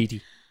would let you...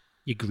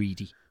 You're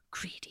greedy.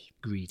 Greedy.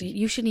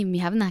 You shouldn't even be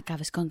having that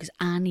Gaviscon because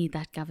I need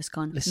that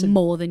Gaviscon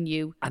more than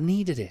you. I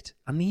needed it.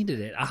 I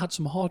had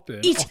some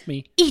heartburn off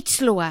me. Eat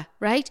slower,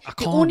 right? I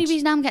can't. The only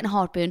reason I'm getting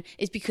heartburn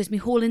is because my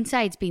whole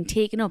inside's been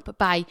taken up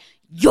by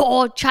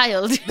your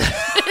child. So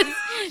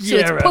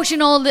it's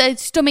pushing all the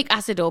stomach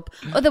acid up.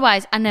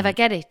 Otherwise, I never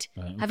get it.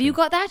 Right, okay. Have you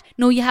got that?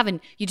 No, you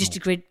haven't. You're just a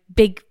great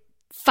big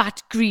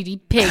fat, greedy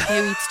pig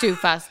who eats too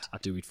fast. I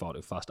do eat far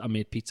too fast. I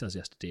made pizzas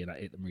yesterday and I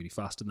ate them really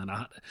fast. And then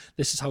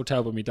this is how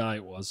terrible my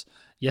diet was.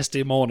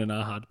 Yesterday morning,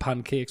 I had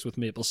pancakes with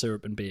maple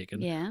syrup and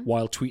bacon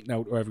while tweeting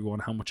out to everyone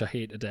how much I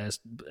hated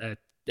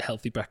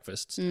healthy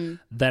breakfasts.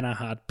 Then I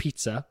had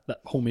pizza,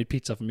 that homemade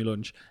pizza for my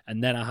lunch.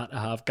 And then I had to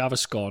have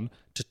Gaviscon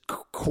to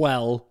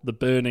quell the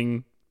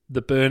burning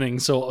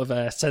sort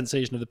of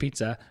sensation of the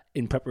pizza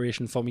in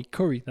preparation for me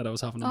curry that I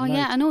was having. Oh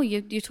yeah, I know.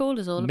 You told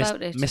us all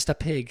about it. Mr.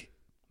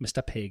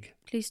 Pig.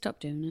 Please stop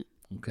doing it.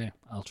 Okay,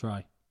 I'll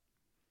try.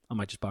 I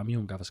might just buy my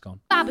own Gaviscon.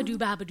 Babadoo,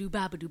 babadoo,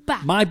 babadoo,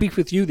 ba. My beef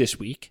with you this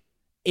week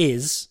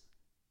is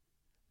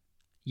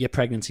your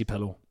pregnancy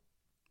pillow.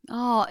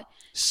 Oh,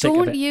 Sick of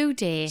don't it. you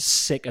dare.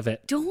 Sick of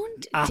it.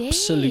 Don't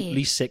Absolutely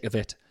dare. sick of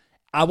it.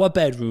 Our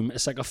bedroom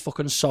is like a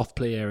fucking soft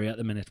play area at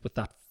the minute with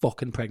that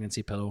fucking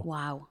pregnancy pillow.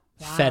 Wow.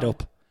 Fed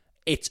up.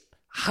 It's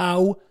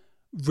how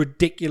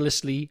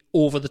ridiculously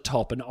over the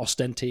top and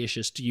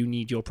ostentatious do you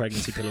need your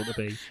pregnancy pillow to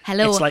be?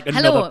 Hello, it's like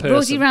another person.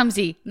 Rosie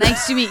Ramsey.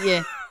 Nice to meet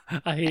you.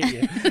 I hate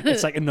you.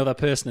 It's like another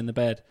person in the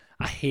bed.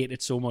 I hate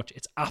it so much.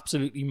 It's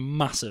absolutely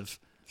massive.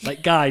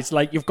 Like, guys,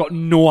 like, you've got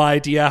no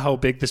idea how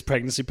big this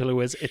pregnancy pillow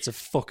is. It's a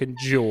fucking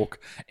joke.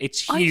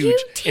 It's Are huge. you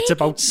It's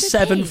about taking the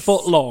 7 piss?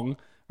 foot long,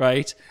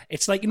 right?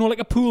 It's like, like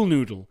a pool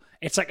noodle.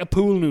 It's like a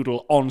pool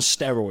noodle on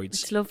steroids.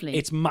 It's lovely.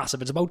 It's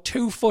massive. It's about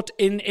 2 foot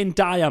in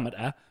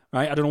diameter,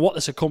 right? I don't know what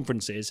the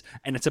circumference is,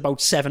 and it's about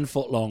 7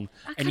 foot long.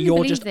 And can't you're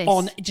believe just this.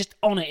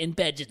 on it in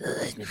bed. Just,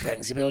 it's my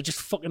pregnancy pillow. Just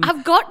fucking.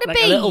 I've got to like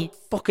be. a little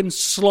fucking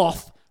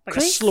sloth. Like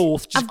Chris, a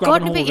sloth. Just I've got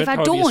grabbing to hold be. of If it, I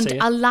however you don't, say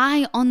it. I'll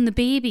lie on the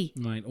baby.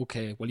 Right,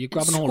 okay. Well, you're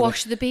grabbing hold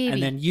Squash of it. the baby.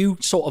 And then you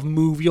sort of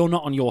move. You're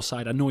not on your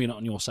side. I know you're not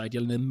on your side.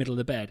 You're in the middle of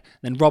the bed.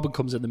 Then Robin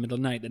comes in the middle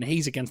of the night. Then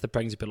he's against the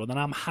pregnancy pillow. Then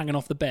I'm hanging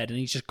off the bed and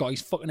he's just got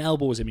his fucking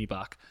elbows in me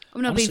back.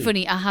 I'm not Honestly.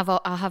 being funny. I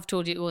have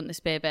told you to go in the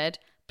spare bed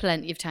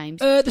plenty of times.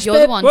 The You're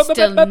spare- the one wait,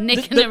 still wait,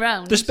 nicking the,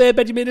 around. The spare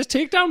bed you made us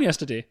take down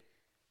yesterday.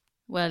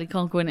 Well, you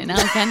can't go in it now,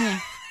 can you?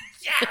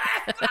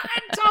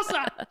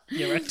 Tosser!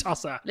 You're a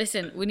tosser.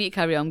 Listen, we need to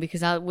carry on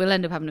because we'll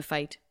end up having a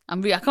fight. I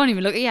can't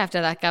even look at you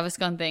after that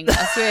Gaviscon thing. I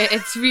swear,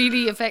 it's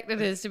really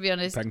affected us, to be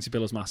honest. Pregnancy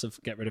pillow's massive.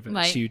 Get rid of it.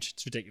 Right. It's huge.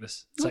 It's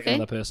ridiculous. It's like Okay.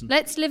 another person.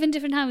 Let's live in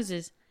different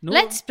houses. No.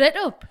 Let's split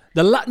up.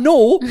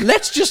 No,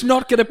 let's just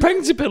not get a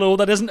pregnancy pillow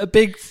that isn't a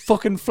big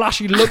fucking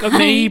flashy look at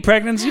me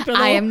pregnancy pillow.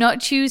 I am not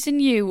choosing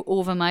you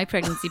over my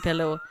pregnancy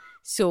pillow.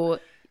 So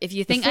if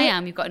you think I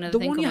am, you've got another The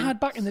thing one coming. you had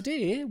back in the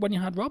day, when you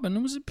had Robin,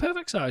 it was a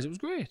perfect size. It was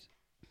great.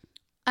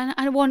 And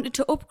I wanted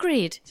to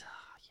upgrade.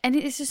 And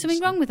is there something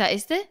wrong with that,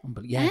 is there?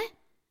 But yeah, Eh?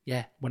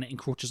 yeah, when it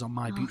encroaches on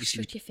my Oh, beauty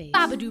shut sleep. your face.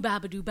 Babadoo,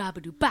 babadoo,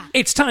 babadoo, ba.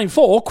 It's time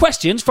for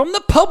questions from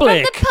the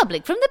public. From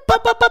the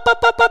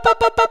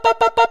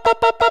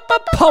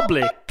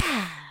Public.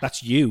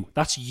 That's you.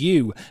 That's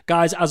you.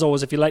 Guys, as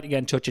always, if you'd like to get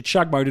in touch, it's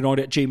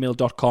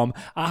shagmarriedanoid@gmail.com.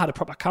 I had a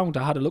proper count.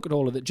 I had a look at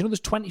all of it. Do you know there's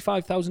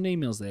 25,000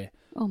 emails there?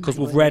 Oh my Because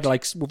we've word.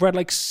 read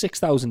like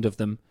 6,000 of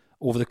them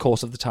over the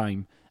course of the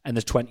time. And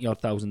there's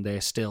 20-odd thousand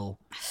there still.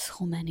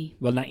 So many.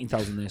 Well,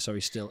 19,000 there, sorry,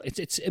 still.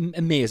 It's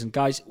amazing.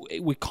 Guys,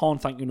 we can't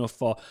thank you enough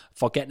for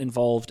getting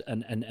involved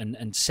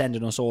and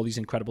sending us all these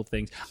incredible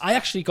things. I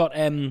actually got,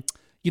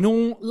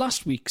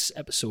 last week's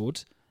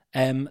episode,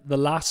 the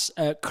last,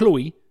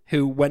 Chloe,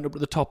 who went up to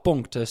the top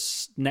bunk to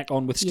neck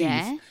on with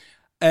Steve,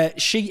 Yeah.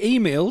 she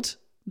emailed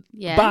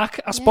Yeah. back.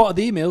 I spotted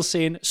the email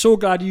saying, "So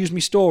glad you used my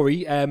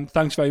story.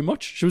 Thanks very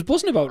much." She was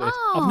buzzing about it.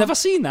 Oh, I've never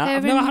seen that. her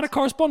I've never and- had a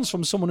correspondence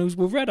from someone who's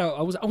we've read out.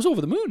 I was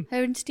over the moon.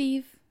 Her and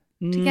Steve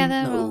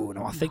together? No.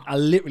 I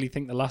literally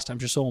think the last time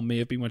she saw him may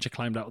have been when she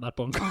climbed out of that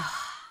bunk.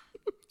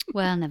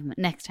 Well, never mind.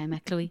 Next time,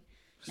 Chloe.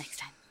 Next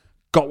time.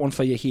 Got one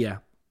for you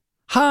here.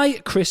 Hi,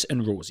 Chris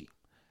and Rosie.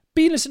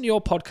 Been listening to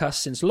your podcast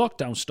since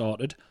lockdown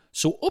started,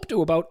 so up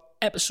to about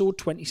episode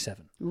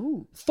 27.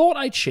 Ooh. Thought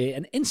I'd share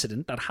an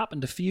incident that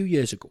happened a few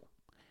years ago.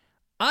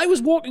 I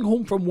was walking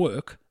home from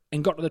work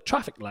and got to the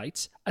traffic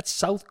lights at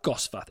South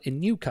Gosforth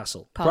in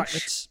Newcastle.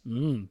 Posh.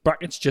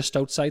 Brackets just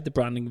outside the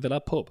Branding Villa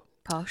pub.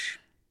 Posh.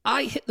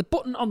 I hit the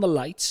button on the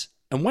lights,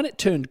 and when it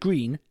turned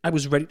green, I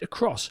was ready to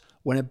cross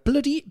when a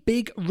bloody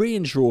big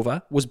Range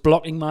Rover was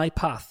blocking my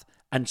path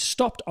and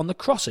stopped on the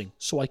crossing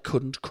so I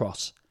couldn't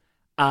cross.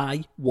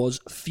 I was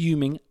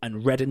fuming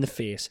and red in the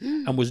face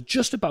and was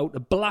just about to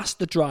blast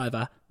the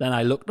driver, then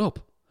I looked up.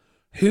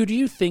 Who do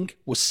you think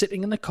was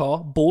sitting in the car,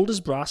 bold as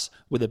brass,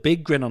 with a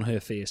big grin on her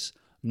face?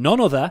 None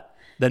other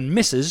than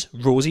Mrs.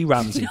 Rosie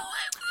Ramsey.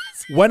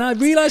 When I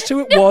realised who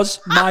it was,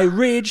 my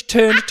rage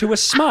turned to a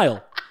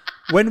smile.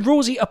 When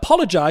Rosie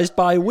apologised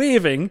by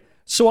waving,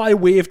 so I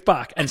waved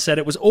back and said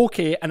it was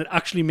okay and it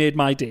actually made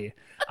my day.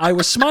 I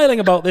was smiling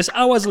about this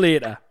hours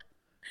later.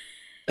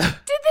 Did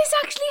this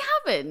actually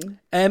happen?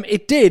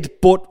 It did,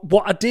 but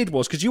what I did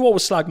was, because you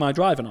always slag my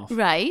driving off.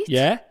 Right.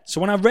 Yeah? So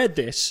when I read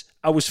this,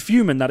 I was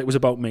fuming that it was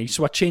about me,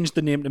 so I changed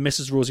the name to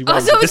Mrs. Rosie Oh,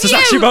 Ramsey. so This it's is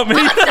actually you. about me.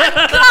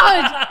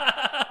 God.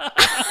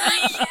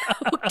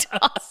 You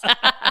tosser.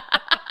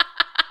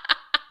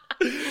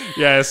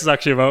 Yeah, this is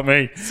actually about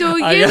me. So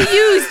you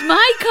used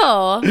my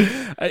car.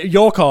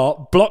 Your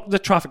car blocked the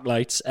traffic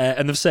lights,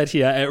 and they've said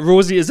here,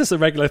 Rosie, is this a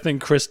regular thing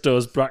Chris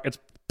does, brackets,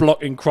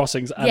 blocking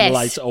crossings and Yes.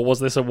 lights, or was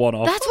this a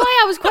one-off? That's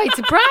why I was quite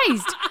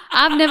surprised.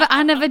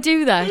 I never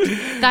do that.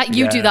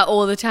 You do that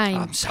all the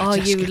time. I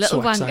just you get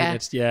little so wanker.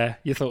 excited. Yeah,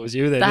 you thought it was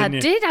you there, That didn't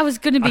you? did. I was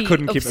going to be I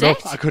couldn't upset.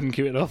 keep it up. I couldn't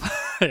keep it up.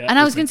 Yeah, And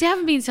I was listen. going to say, I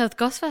haven't been in South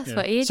Gosforth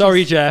for ages.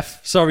 Sorry,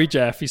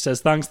 Jeff. He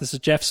says, thanks. This is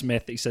Jeff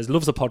Smith. He says,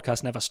 loves the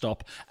podcast, never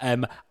stop.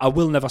 I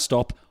will never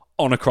stop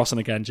on a crossing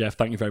again, Jeff.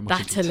 Thank you very much.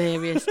 That's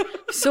hilarious.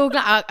 So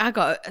glad. I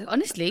got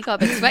a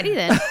bit sweaty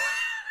then.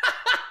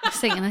 I was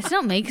thinking, it's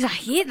not me, because I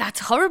hate that. It's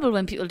horrible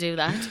when people do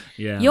that.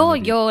 Yeah, You're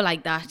maybe.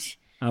 like that.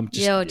 I'm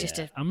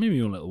in my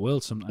own little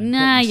world sometimes.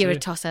 Nah, you're a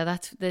tosser.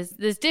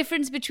 There's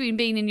difference between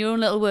being in your own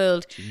little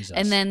world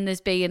and then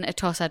there's being a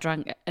tosser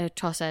driver.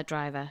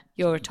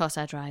 You're a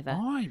tosser driver.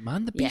 All right,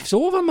 man. The beef's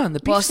over, man. The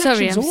beef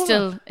sorry, I'm over.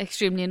 still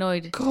extremely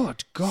annoyed.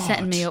 Good God.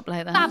 Setting me up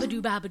like that.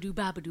 Babadoo, babadoo,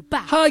 babadoo, ba.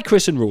 Hi,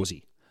 Chris and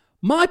Rosie.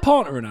 My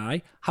partner and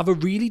I have a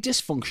really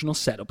dysfunctional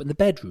setup in the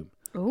bedroom.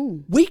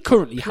 Oh. We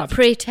currently have...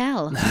 Pray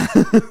tell.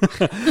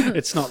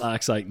 It's not that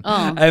exciting.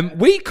 Oh.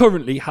 We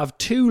currently have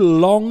 2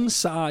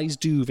 long-size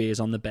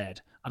duvets on the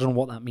bed. I don't know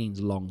what that means,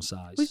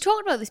 long-size. We've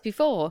talked about this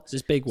before. It's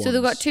this big one. So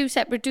they've got 2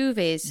 separate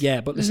duvets.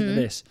 Yeah, but listen to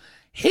this.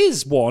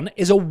 His one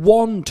is a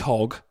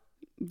 1-tog.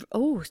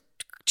 Oh,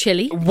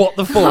 chilly. What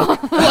the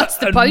fuck? What's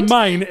the and point?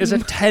 Mine is a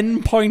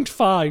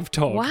 10.5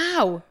 tog.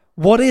 Wow.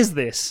 What is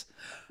this?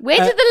 Where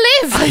do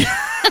they live?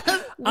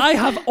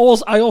 I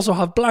also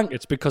have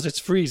blankets because it's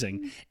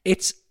freezing.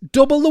 It's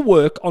double the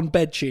work on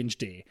bed change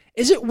day.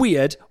 Is it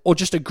weird or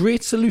just a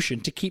great solution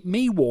to keep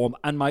me warm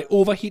and my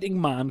overheating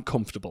man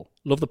comfortable?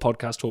 Love the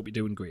podcast. Hope you're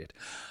doing great.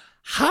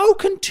 How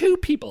can 2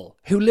 people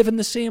who live in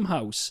the same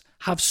house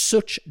have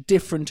such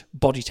different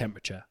body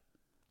temperature?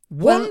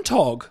 1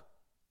 tog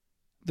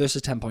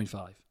versus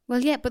 10.5. Well,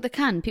 yeah, but they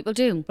can. People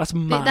do. That's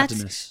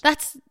madness.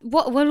 That's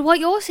what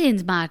you're saying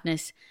is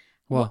madness.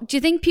 What? Do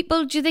you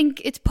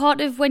think it's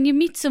part of when you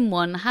meet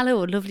someone?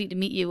 Hello, lovely to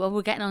meet you. Oh,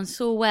 we're getting on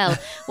so well.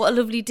 What a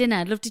lovely dinner.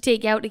 I'd love to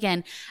take you out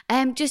again.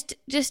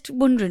 Just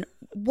wondering,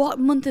 what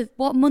month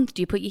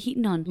do you put your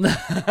heating on?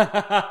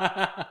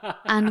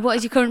 And what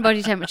is your current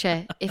body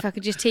temperature? If I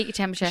could just take your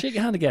temperature. Shake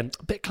your hand again.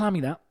 A bit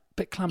clammy, that.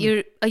 Bit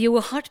clammy. Are you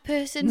a hot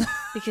person?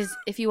 Because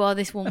if you are,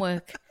 this won't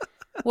work.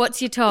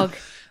 What's your tog?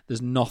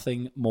 There's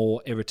nothing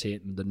more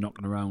irritating than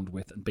knocking around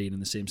with and being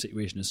in the same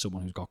situation as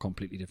someone who's got a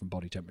completely different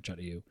body temperature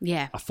to you.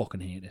 Yeah. I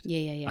fucking hate it.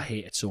 Yeah. I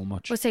hate it so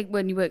much. Well, it's like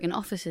when you work in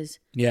offices.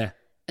 Yeah.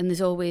 And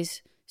there's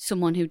always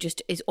someone who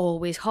just is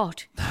always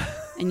hot.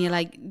 And you're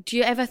like, do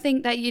you ever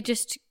think that you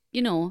just,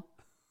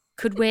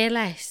 could wear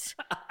less?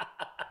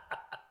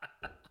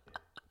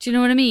 Do you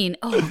know what I mean?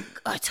 Oh,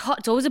 it's hot.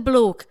 It's always a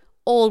bloke.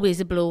 Always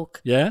a bloke.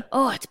 Yeah?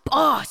 Oh, it's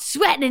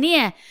sweating in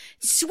here.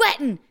 It's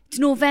sweating. It's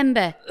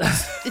November.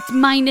 It's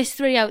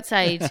 -3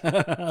 outside,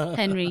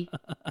 Henry.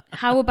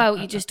 How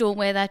about you just don't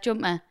wear that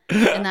jumper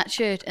and that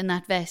shirt and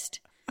that vest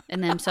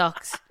and them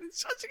socks?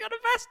 What's you got a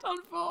vest on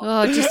for?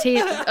 Oh, just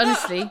here.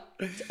 Honestly,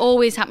 it's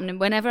always happening.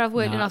 Whenever I've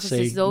worked in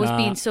offices, there's always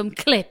been some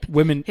clip.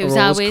 Women who's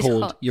are always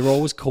cold. hot. You're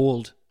always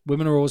cold.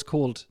 Women are always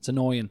cold. It's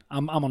annoying.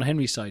 I'm on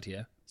Henry's side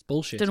here. It's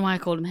bullshit. Don't know why I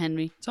called him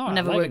Henry. It's all right, I've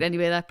never I like worked him.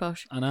 anywhere that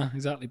posh. I know,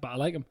 exactly. But I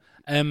like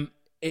him.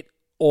 It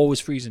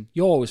always freezing.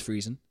 You're always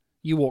freezing.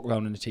 You walk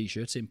around in a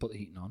t-shirt saying put the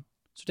heating on.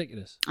 It's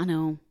ridiculous. I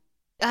know.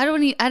 I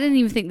didn't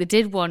even think they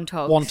did 1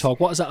 tog. 1 tog.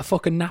 What is that? A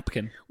fucking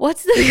napkin?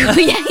 What's the?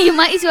 Yeah, you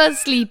might as well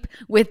sleep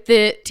with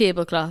the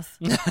tablecloth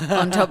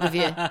on top of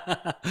you.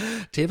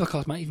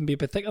 Tablecloth might even be a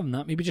bit thicker than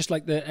that. Maybe just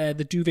like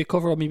the duvet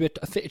cover, or maybe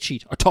a fitted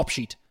sheet or top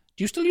sheet.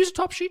 Do you still use a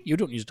top sheet? You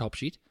don't use a top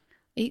sheet.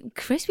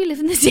 Chris, we live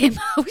in the same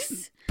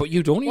house. But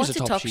you don't use What's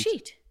a top sheet.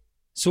 sheet?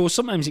 So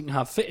sometimes you can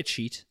have fitted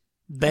sheet,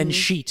 then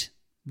sheet,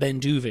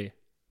 then duvet.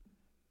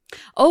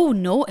 Oh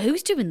no,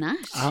 who's doing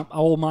that?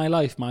 All my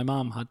life, my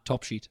mum had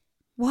top sheet.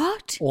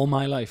 What? All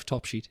my life,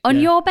 top sheet. On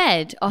Yeah. your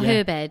bed or Yeah.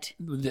 her bed?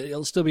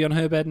 It'll still be on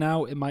her bed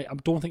now. It might. I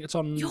don't think it's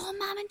on Your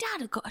mum and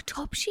dad have got a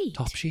top sheet.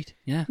 top sheet.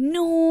 Yeah.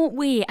 No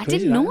way! I Crazy,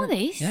 didn't that, know isn't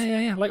it? this.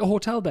 Yeah. Like a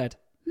hotel bed.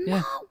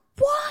 Yeah. No,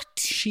 what?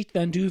 Sheet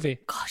then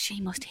duvet. Gosh,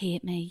 he must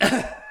hate me.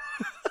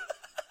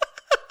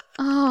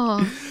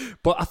 Oh,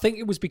 But I think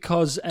it was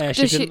because she Does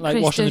didn't she- like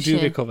Chris, washing the does she?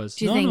 duvet covers.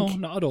 Do you No, think?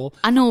 not at all.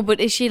 I know, but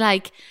is she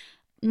like,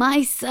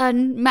 my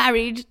son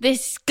married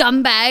this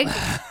scumbag,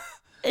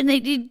 and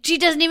she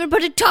doesn't even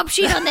put a top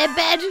sheet on their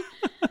bed?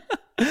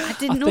 I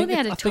didn't know they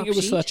had a top I think it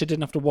was sheet. so that she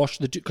didn't have to wash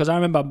the because I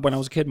remember when I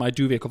was a kid, my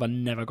duvet cover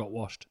never got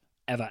washed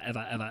ever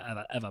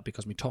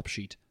because my top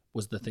sheet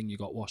was the thing you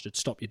got washed. It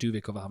stopped your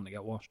duvet cover having to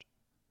get washed.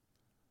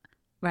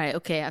 Right,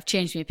 okay, I've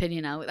changed my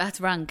opinion now. That's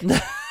rank.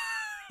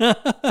 Do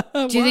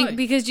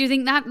you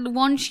think that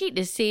one sheet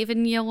is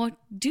saving your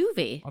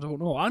duvet? I don't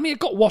know. I mean, it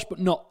got washed, but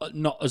not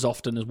as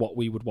often as what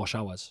we would wash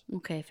ours.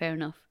 Okay, fair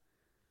enough.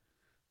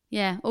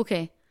 Yeah,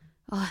 okay.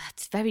 Oh,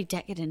 that's very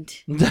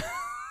decadent.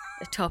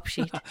 A top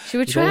sheet. Should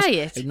we try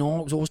it? No,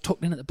 it was always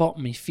tucked in at the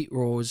bottom. My feet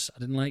rose. I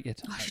didn't like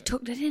it. Oh, she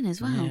tucked it in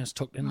as well. Yeah, it was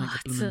tucked in like a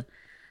blooming...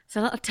 It's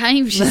a lot of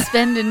time she's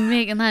spending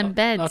making that in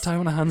bed. A lot of time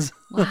on her hands.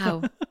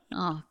 Wow.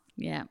 Oh,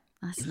 yeah.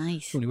 That's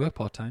nice. She only worked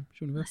part-time.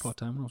 when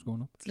I was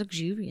growing up. It's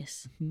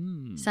luxurious.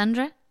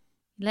 Sandra,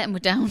 you let him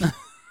down.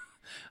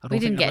 We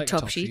didn't get a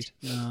top sheet.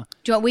 No.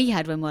 Do you know what we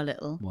had when we were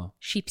little? What?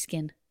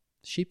 Sheepskin.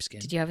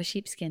 Sheepskin? Did you have a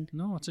sheepskin?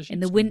 No, it's a sheepskin. In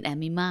the winter,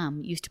 my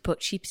mum used to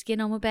put sheepskin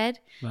on my bed.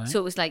 Right. So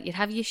it was like you'd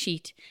have your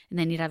sheet and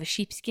then you'd have a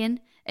sheepskin,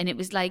 and it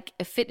was like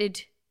a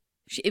fitted...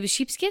 It was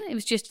sheepskin. It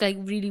was just like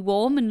really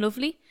warm and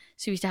lovely.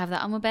 So we used to have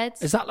that on my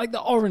beds. Is that like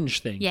the orange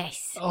thing?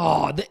 Yes.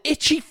 Oh, the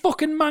itchy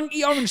fucking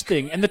manky orange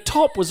thing. And the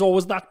top was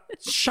always that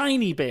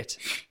shiny bit.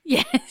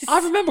 Yes. I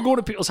remember going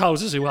to people's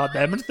houses who had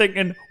them and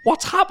thinking,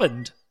 what's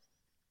happened?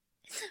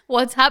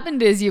 What's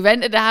happened is you've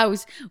entered a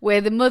house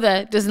where the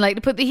mother doesn't like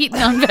to put the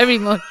heating on very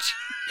much.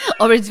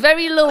 Or it's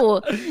very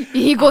low.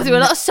 You go through a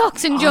lot of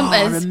socks and jumpers.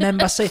 I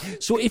remember saying,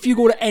 so if you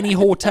go to any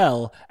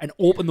hotel and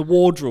open the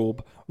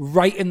wardrobe,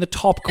 right in the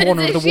top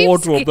corner of the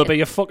wardrobe, there'll be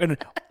a fucking,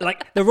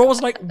 like, they're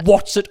always like,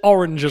 what's it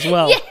orange as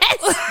well?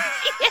 Yes.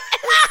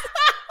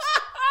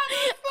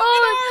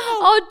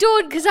 Oh,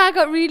 don't, because I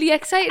got really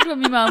excited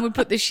when my mum would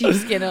put the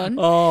sheepskin on.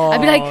 Oh,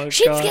 I'd be like,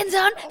 sheepskin's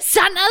on,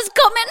 Santa's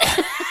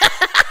coming.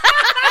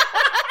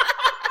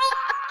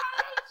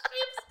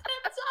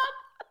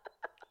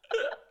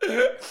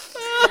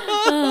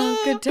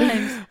 Oh, good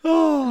times.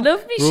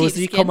 Love me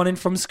Rosie, sheepskin. coming in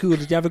from school,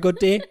 did you have a good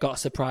day? Got a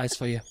surprise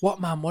for you. What,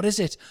 Mum? What is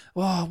it?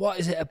 Oh, what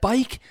is it? A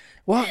bike?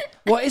 What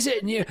is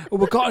it? Oh,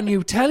 we got a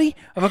new telly?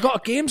 Have I got a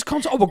games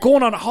console? Oh, we're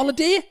going on a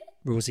holiday?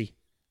 Rosie,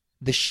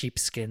 the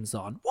sheepskin's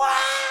on. Wow,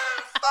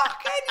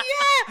 fucking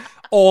yeah!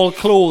 All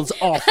clothes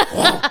off.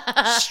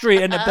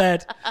 Straight into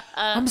bed.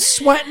 I'm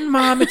sweating,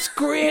 Mum. It's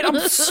great. I'm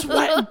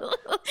sweating.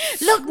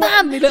 Look,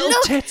 Mum. Me little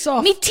Look, tits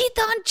off. me teeth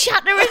aren't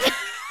chattering.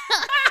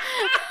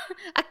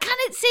 I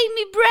cannot see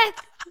me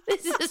breath.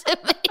 This is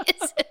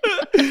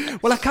amazing.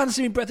 Well, I can't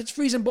see my breath. It's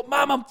freezing. But,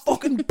 Mum, I'm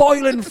fucking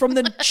boiling from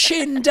the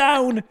chin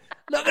down.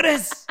 Look at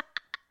this.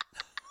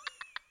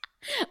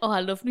 Oh, I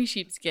love me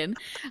sheepskin.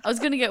 I was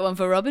going to get one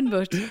for Robin,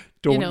 but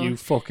Don't you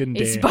fucking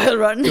dare. he's spoiled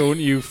rotten. Don't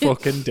you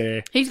fucking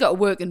dare. He's got a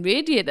working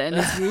radiator in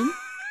his room.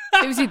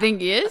 Who does he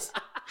think he is?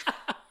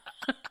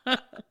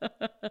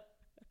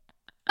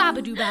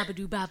 Babadoo,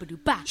 babadoo,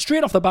 babadoo, ba.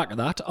 Straight off the back of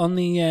that, on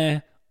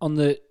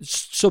the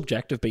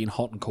subject of being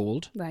hot and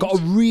cold, Right. got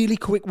a really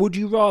quick would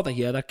you rather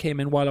here that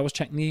came in while I was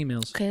checking the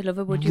emails. Okay, love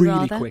it. Would you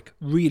rather?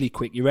 Really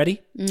quick. You ready?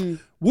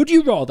 Would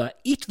you rather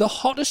eat the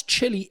hottest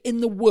chili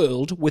in the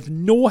world with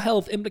no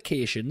health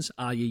implications,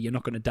 i.e. you're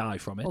not going to die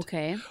from it,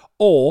 Okay.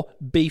 or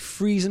be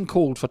freezing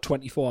cold for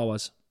 24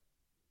 hours?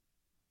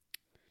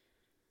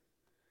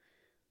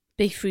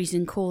 Be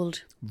freezing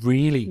cold.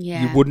 Really?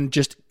 Yeah. You wouldn't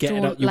just get it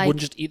Don't out? You like-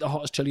 wouldn't just eat the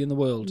hottest chili in the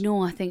world?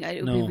 No, I think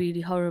it would No. be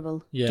really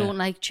horrible. Yeah. Don't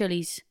like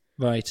chilies.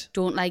 Right.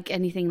 Don't like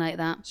anything like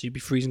that. So you'd be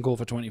freezing cold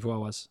for 24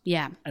 hours?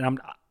 Yeah. And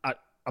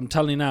I'm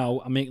telling you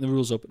now, I'm making the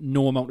rules up.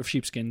 No amount of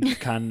sheepskin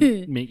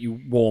can make you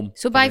warm.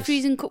 So by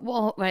freezing cold...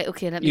 Well, right,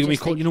 okay, let me You'll be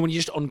just cold. think. You know when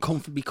you're just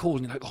uncomfortably cold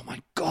and you're like, oh my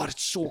God,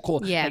 it's so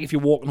cold. Yeah. Like if you're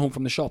walking home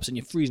from the shops and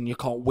you're freezing, you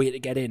can't wait to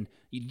get in.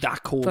 You're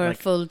that cold. For like,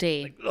 a full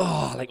day.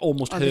 like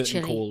almost Or the hurting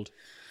chili. cold.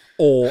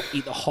 Or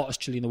eat the hottest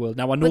chili in the world.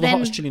 Now, I know But the then-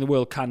 hottest chili in the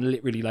world can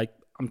literally, like,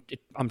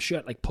 I'm sure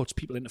it, like, puts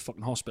people into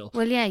fucking hospital.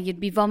 Well, yeah, you'd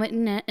be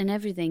vomiting and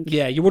everything.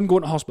 Yeah, you wouldn't go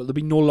into hospital. There'd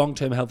be no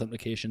long-term health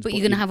implications. But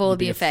you're going to have all you'd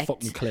the be a effects.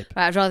 fucking clip.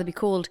 Right, I'd rather be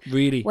cold.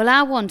 Really? Well,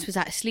 I once was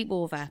at a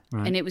sleepover,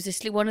 Right. and it was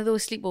one of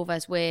those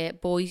sleepovers where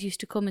boys used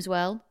to come as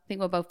well. I think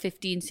we're about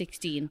 15,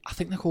 16. I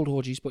think they're called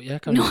orgies, but yeah.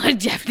 No, I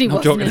definitely I'm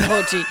wasn't an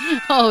joking.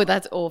 orgy. Oh,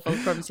 that's awful, I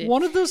promise you.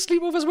 One of those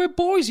sleepovers where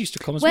boys used to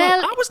come as well.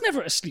 Well- I was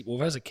never at a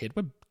sleepover as a kid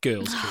where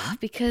girls came.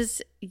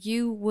 Because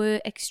you were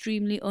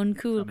extremely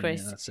uncool, I mean,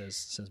 Chris. yeah, that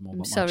says more I'm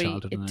about my sorry,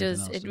 childhood than it anything does.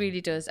 else, It doesn't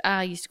really does.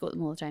 I used to go to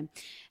them all the time.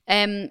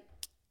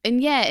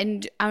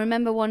 And I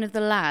remember one of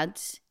the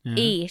lads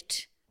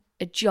ate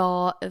a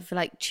jar of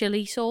like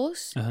chili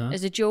sauce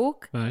as a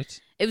joke. Right.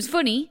 It was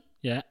funny.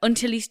 Yeah.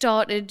 Until he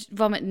started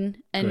vomiting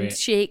and Great.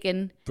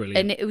 shaking. Brilliant.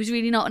 And it was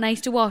really not nice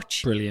to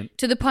watch. Brilliant.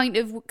 To the point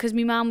of, because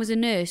my mum was a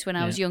nurse when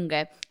I was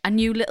younger, I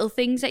knew little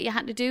things that you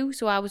had to do.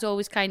 So I was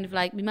always kind of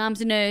like, my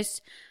mum's a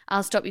nurse,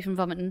 I'll stop you from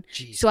vomiting.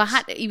 Jesus. So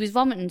he was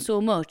vomiting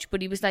so much,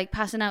 but he was like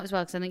passing out as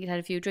well because I think he'd had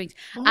a few drinks.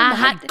 Oh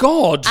my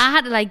God. I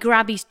had to like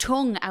grab his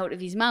tongue out of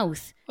his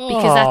mouth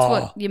because that's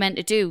what you're meant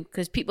to do.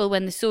 Because people,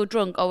 when they're so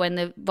drunk or when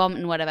they're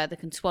vomiting, whatever, they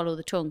can swallow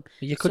the tongue.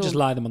 You could So just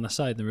lie them on the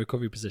side in the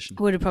recovery position.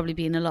 would have probably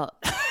been a lot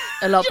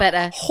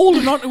better.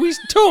 Holding on to his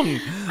tongue.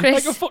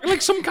 Chris.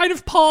 Like some kind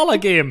of parlour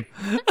game.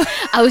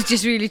 I was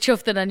just really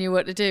chuffed that I knew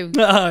what to do.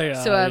 Oh,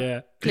 yeah. So I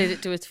yeah. played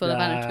it to its full Nah,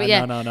 advantage. But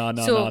yeah, No.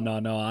 so,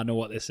 I know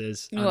what this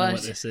is. I know What?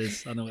 what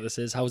this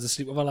is. How was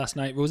the sleepover last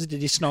night, Rosie?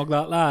 Did you snog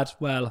that lad?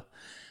 Well,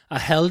 I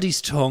held his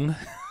tongue.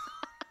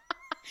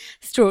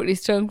 stroked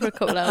his tongue for a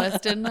couple of hours,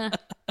 didn't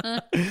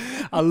I?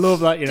 I love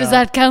that, you know. Does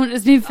that count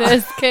as my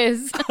first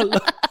kiss?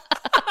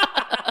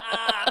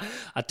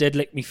 I did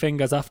lick my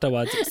fingers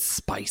afterwards. It was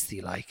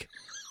spicy, like.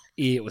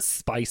 It was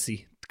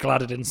spicy.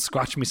 Glad I didn't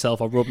scratch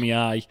myself or rub my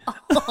eye.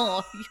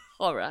 Oh,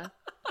 horror.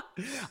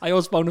 I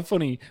always found it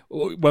funny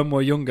when we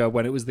were younger,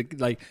 when it was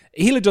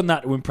he'll have done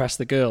that to impress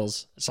the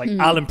girls. It's like,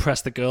 I'll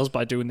impress the girls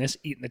by doing this,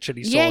 eating the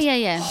chili sauce,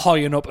 Yeah.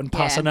 hoying up and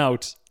passing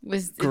out.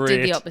 Did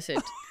Great. the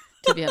opposite,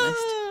 to be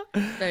honest.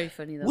 Very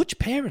funny though. Which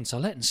parents are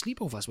letting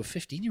sleepovers with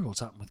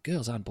 15-years happen with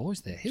girls and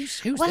boys there? Who's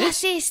Well, I this?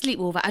 say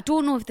sleepover. I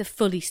don't know if they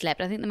fully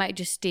slept. I think they might have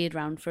just stayed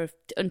around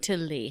until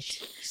late.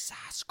 Jesus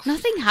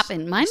Nothing Christ.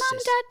 happened. My mum and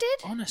dad did.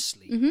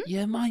 Honestly.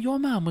 Yeah, your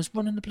mum was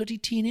running the bloody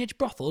teenage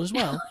brothel as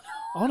well.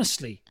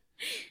 Honestly.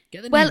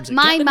 Get the Well, names,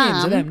 my get the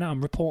names of mum- them now.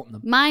 I'm reporting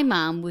them. My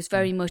mum was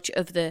very much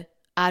of the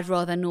I'd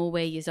rather know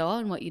where you are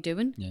and what you're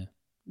doing. Yeah.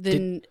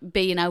 than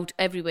being out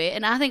everywhere.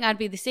 And I think I'd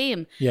be the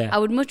same. Yeah. I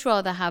would much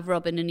rather have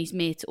Robin and his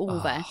mates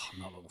over. I'm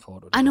not looking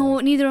forward to it. I know,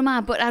 neither am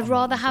I, but I'd I'm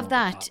rather not have looking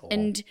forward that to it at all.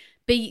 and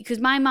be, because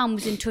my mum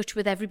was in touch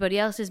with everybody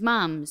else's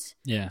mums.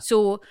 Yeah.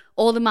 So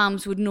all the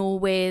mums would know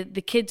where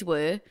the kids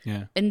were,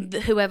 Yeah. and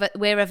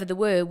wherever they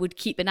were would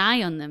keep an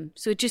eye on them.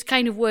 So it just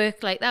kind of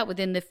worked like that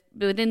within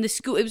the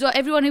school. It was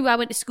everyone who I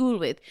went to school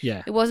with.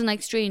 Yeah. It wasn't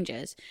like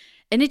strangers.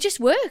 And it just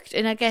worked.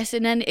 And I guess,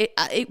 and then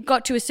it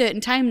got to a certain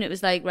time and it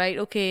was like, right,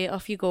 okay,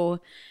 off you go.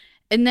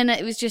 And then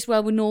it was just,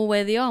 well, we know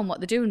where they are and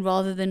what they're doing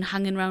rather than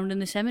hanging around in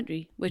the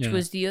cemetery, which Yeah.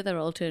 was the other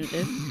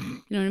alternative.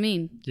 You know what I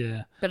mean?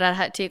 Yeah. But I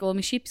had to take all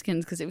my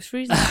sheepskins because it was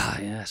freezing.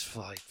 Yeah, it's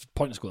like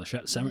pointless going to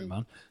the cemetery,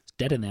 man. It's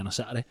dead in there on a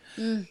Saturday.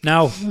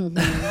 Now,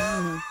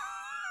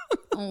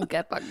 Oh,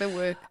 get back to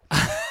work.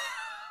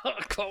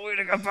 I can't wait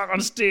to get back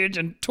on stage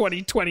in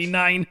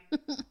 2029.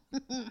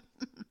 Can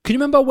you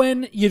remember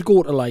when you'd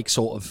go to like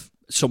sort of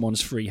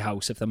someone's free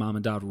house if the mum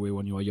and dad were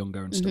when you were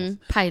younger and stuff?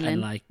 Piling.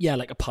 And like, yeah,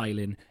 like a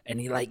piling. And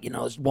he like,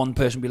 one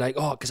person would be like,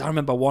 oh, because I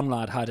remember one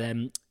lad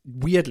had,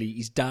 weirdly,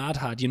 his dad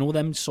had,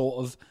 them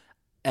sort of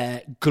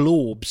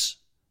globes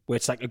where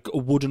it's like a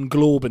wooden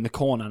globe in the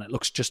corner and it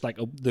looks just like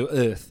the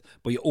earth,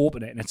 but you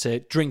open it and it's a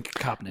drink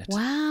cabinet.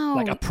 Wow.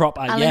 Like a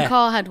proper, Alan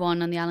Carr had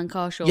one on the Alan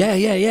Carr show.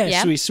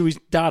 Yeah. So his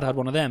dad had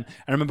one of them.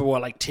 I remember we were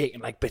like taking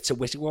like bits of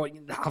whiskey, we were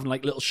having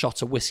like little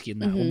shots of whiskey in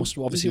there. Almost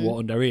obviously we were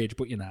underage,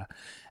 but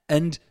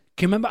And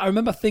can you remember? I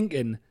remember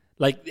thinking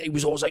like it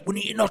was always like, we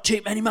need to not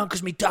take many, man,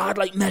 because my dad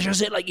like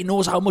measures it, like he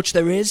knows how much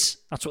there is.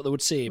 That's what they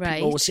would say. Right.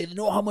 People always say they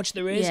know how much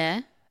there is.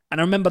 Yeah. And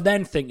I remember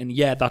then thinking,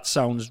 yeah, that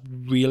sounds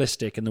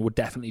realistic, and they would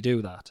definitely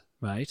do that,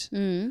 right?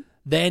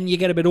 Then you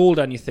get a bit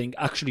older and you think,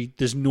 actually,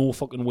 there's no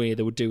fucking way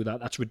they would do that.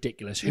 That's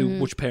ridiculous.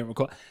 Which parent would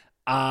call?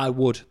 I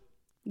would.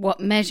 What,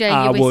 measure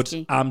I your would.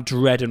 whiskey? I'm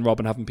dreading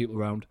Robin having people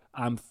around.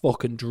 I'm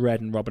fucking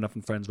dreading Robin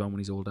having friends around when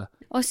he's older.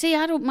 Oh, see,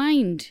 I don't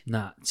mind.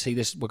 Nah, see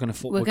this. We're gonna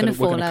We're gonna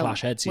fall out.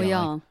 clash heads. We here,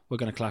 are. like. We're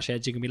gonna clash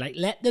heads. You're gonna be like,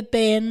 let the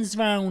bairns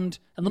round,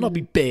 and they'll not be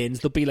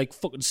bairns. They'll be like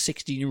fucking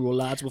 16-year-old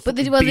lads with But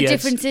fucking the beards.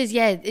 difference is,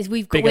 is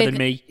we've got Bigger than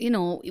me.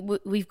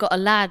 We've got a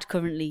lad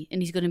currently,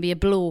 and he's going to be a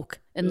bloke,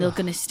 and they're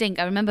going to stink.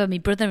 I remember my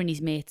brother and his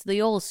mates; they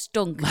all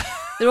stunk.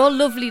 They're all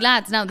lovely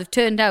lads now. They've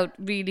turned out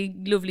really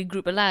lovely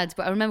group of lads.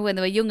 But I remember when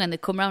they were younger, and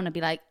they'd come round and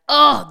be like,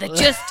 "Oh, they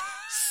just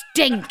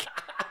stink."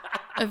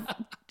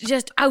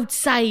 Just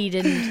outside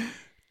and...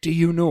 Do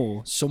you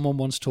know, someone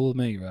once told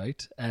me,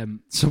 right?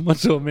 Someone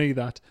told me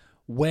that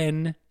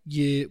when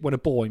a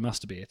boy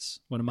masturbates,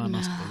 when a man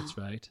masturbates,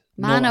 right?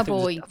 Man or I think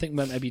boy? I think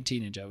maybe a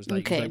teenager. It was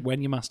like, Okay.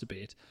 when you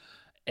masturbate,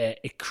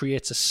 it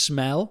creates a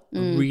smell, a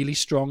really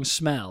strong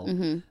smell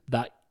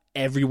that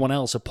everyone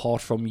else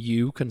apart from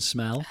you can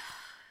smell.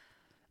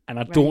 And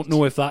I don't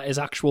know if that is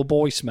actual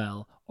boy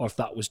smell or if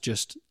that was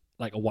just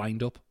like a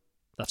wind up.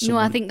 No,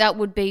 I think that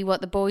would be what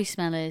the boy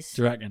smell is.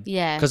 Do you reckon?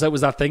 Yeah. Because that was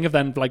that thing of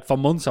then, like, for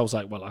months I was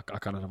like, well, I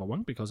can't have a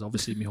wank because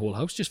obviously my whole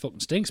house just fucking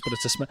stinks, but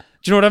it's a smell.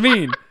 Do you know what I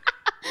mean?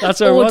 That's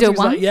what it was. It was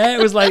like, it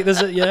was like,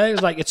 it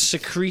was like, it's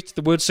secrete.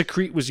 The word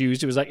secrete was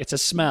used. It was like, it's a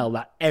smell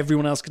that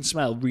everyone else can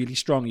smell really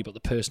strongly, but the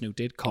person who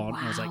did can't.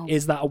 And I was like,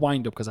 is that a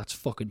wind up? Because that's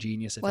fucking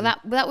genius. Well,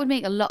 that would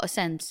make a lot of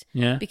sense.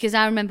 Yeah. Because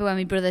I remember when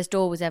my brother's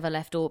door was ever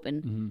left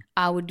open,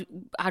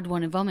 I'd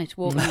want to vomit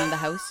walking around the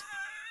house.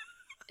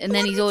 And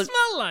then he's all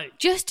smell like?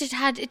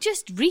 It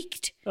just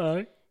reeked.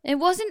 Aye. It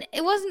wasn't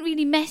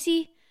really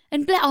messy.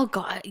 And oh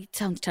god, it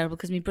sounds terrible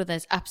because my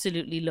brother's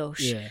absolutely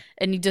lush,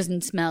 and he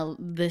doesn't smell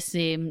the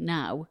same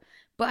now.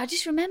 But I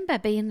just remember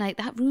being like,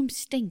 that room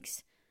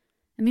stinks.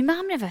 And my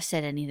mum never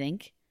said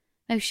anything.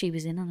 Oh, she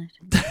was in on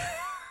it.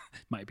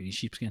 Might have been his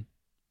sheepskin.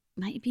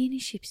 Might have been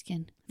his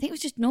sheepskin. I think it was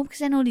just because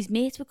then all his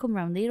mates would come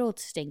round. They'd all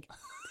stink.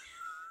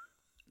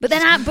 But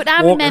I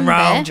Walking remember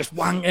around, just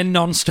wanking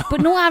non-stop.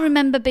 But no, I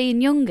remember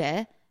being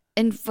younger,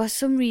 and for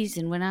some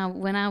reason, when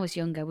I was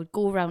younger, I would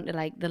go around to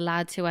like the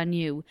lads who I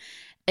knew,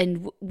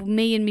 and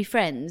me and my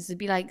friends, there'd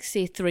be like,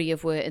 say 3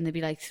 of us, and there'd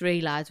be like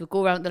 3 lads. We'd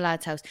go around to the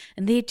lad's house,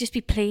 and they'd just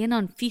be playing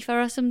on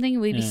FIFA or something.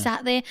 And we'd be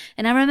sat there,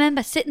 and I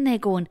remember sitting there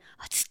going,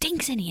 "Oh, it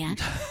stinks in here."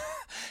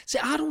 See,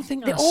 I don't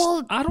think They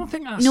all- I don't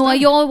think I. No,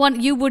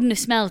 stank. you wouldn't have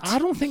smelt. I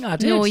don't think I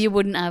did. No, you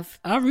wouldn't have.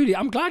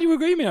 I'm glad you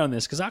agree with me on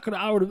this because I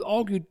would have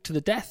argued to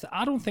the death.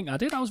 I don't think I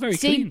did. I was very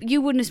See, clean. you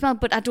wouldn't have smelled,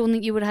 but I don't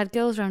think you would have had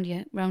girls round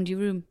your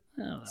room.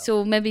 Oh,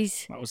 So maybe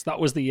that was the that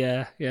was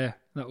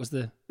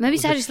the maybe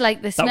that I was just like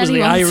the that smelly was the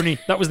ones. irony.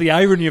 That was the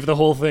irony of the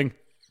whole thing.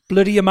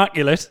 Bloody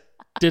immaculate.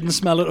 Didn't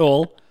smell at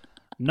all.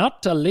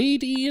 Not a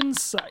lady in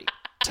sight.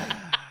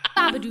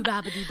 Babadoo,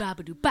 babadoo,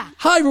 babadoo, ba.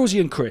 Hi, Rosie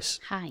and Chris.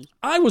 Hi.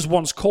 I was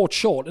once caught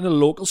short in a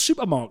local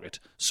supermarket,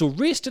 so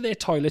raced to their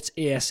toilets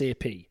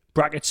ASAP.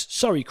 Brackets,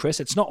 sorry Chris,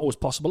 it's not always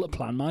possible to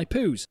plan my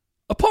poos.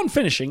 Upon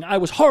finishing, I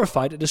was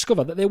horrified to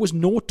discover that there was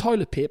no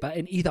toilet paper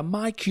in either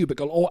my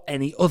cubicle or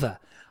any other.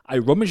 I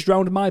rummaged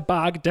round in my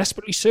bag,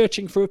 desperately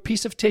searching for a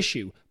piece of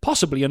tissue,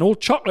 possibly an old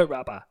chocolate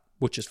wrapper,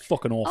 which is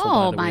fucking awful,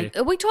 Oh by the my! way.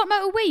 Are we talking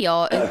about a wee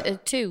or a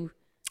 2?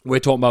 We're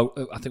talking about,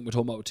 I think we're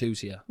talking about twos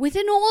here. With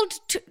an old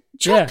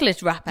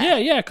chocolate wrapper?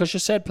 Yeah, because she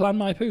said plan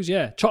my poos,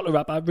 yeah. Chocolate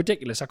wrapper,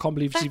 ridiculous. I can't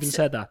believe she even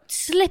said that.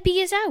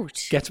 Slippy is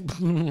out.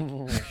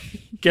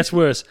 Gets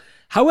worse.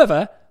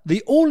 However,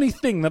 the only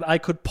thing that I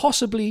thought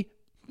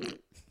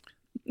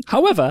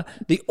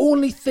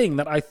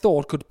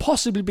could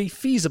possibly be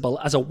feasible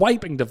as a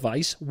wiping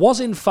device was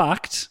in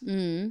fact... Do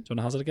you want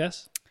to hazard a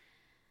guess?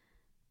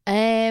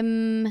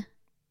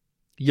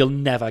 You'll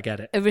never get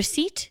it. A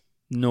receipt?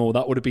 No,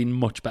 that would have been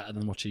much better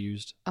than what you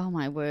used. Oh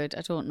my word,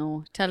 I don't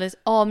know. Tell us.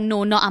 Oh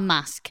no, not a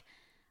mask.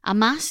 A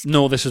mask?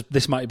 No,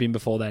 this might have been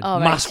before then. Oh,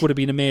 mask right. would have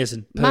been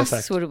amazing. Perfect.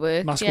 Masks would have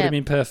worked. Mask would have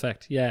been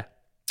perfect, yeah.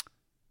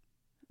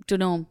 Don't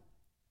know.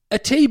 A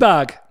tea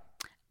bag.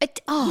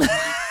 Oh my God.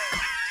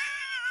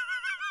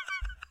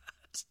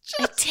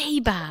 A tea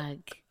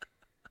bag.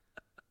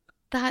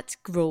 That's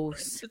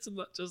gross. Isn't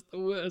that just the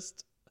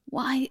worst?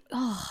 Why?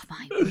 Oh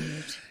my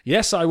word.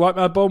 Yes, I wiped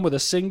my bum with a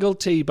single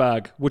tea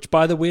bag, which,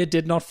 by the way,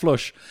 did not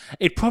flush.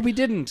 It probably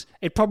didn't.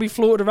 It probably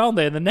floated around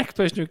there, and the next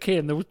person who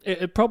came,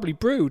 it probably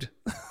brewed.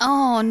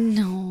 Oh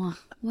no!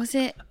 Was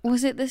it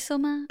the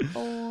summer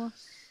or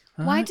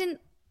why they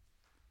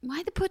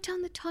put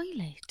down the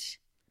toilet?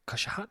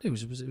 Because you had to. It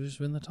was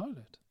in the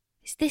toilet.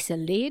 Is this a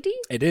lady?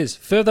 It is.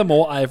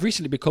 Furthermore, I have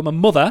recently become a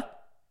mother.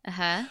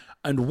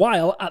 And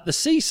while at the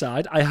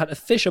seaside, I had to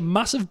fish a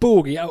massive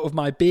bogey out of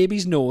my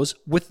baby's nose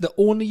with the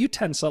only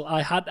utensil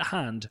I had to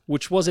hand,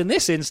 which was in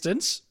this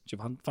instance... Do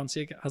you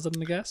fancy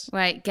hazarding a guess?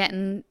 Right,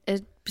 getting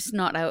a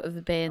snot out of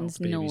the baby's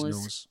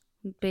nose.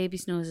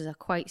 Baby's noses are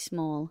quite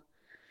small.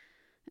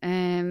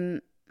 I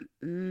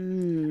mean,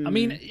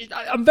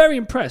 I'm very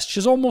impressed.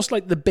 She's almost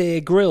like the Bear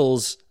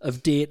Grylls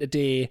of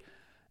day-to-day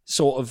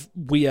sort of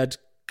weird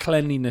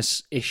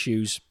cleanliness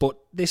issues, but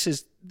this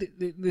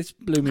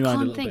blew me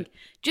mind a little bit.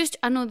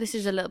 I know this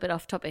is a little bit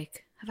off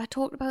topic. Have I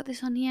talked about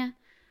this on here?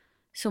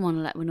 Someone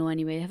will let me know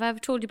anyway. Have I ever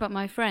told you about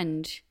my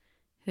friend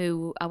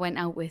who I went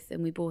out with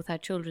and we both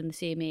had children the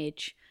same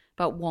age,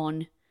 about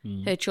one?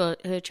 Her child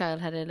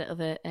had a little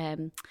bit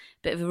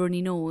of a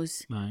runny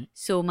nose. Right.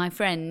 So my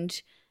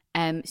friend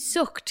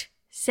sucked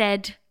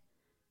said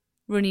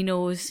runny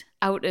nose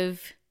out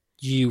of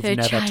You've her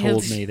never child's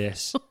told me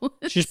this.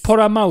 She just put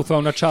her mouth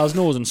on her child's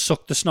nose and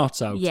sucked the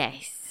snots out.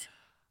 Yes.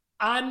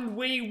 And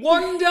we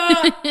wonder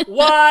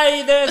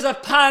why there's a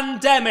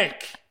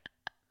pandemic.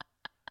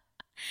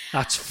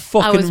 That's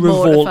fucking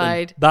revolting.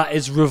 Mortified. That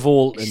is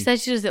revolting. She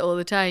says she does it all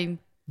the time.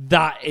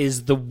 That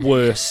is the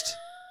worst.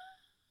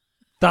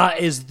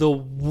 That is the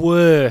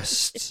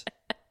worst.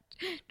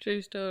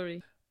 True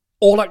story.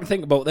 All I can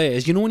think about there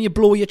is, you know when you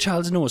blow your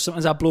child's nose,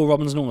 sometimes I blow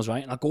Robin's nose,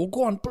 right? And I go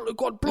on,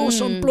 blow,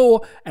 son,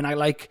 blow. And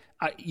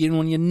you know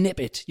when you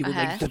nip it, you go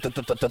like,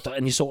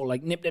 and you sort of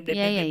like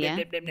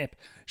nip.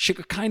 She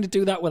could kind of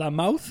do that with her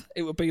mouth.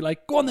 It would be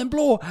like, go on then,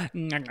 blow.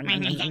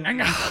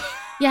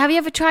 Yeah, have you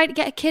ever tried to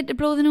get a kid to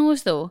blow the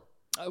nose though?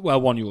 Well,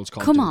 1-year-olds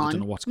can't Come do it. on. I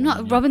don't know what's going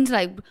on. Robin's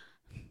like...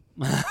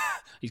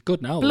 He's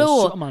good now.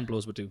 Blow. Superman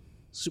blows would do.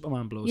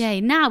 Superman blows. Yeah,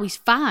 now he's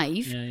 5.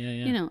 Yeah.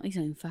 You know, he's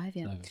not even 5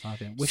 yet. Not even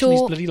 5 yet. Wishing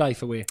his bloody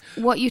life away.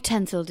 What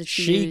utensil did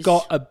she use? She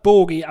got a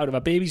bogey out of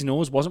her baby's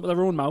nose. Wasn't with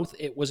her own mouth.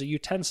 It was a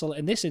utensil.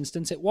 In this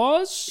instance, it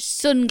was...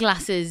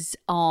 Sunglasses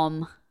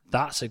arm.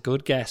 That's a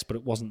good guess, but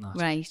it wasn't that.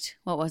 Right.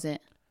 What was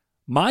it?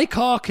 My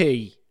car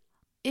key.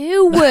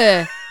 Ew.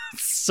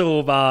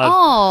 So bad.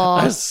 Oh.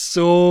 That's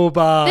so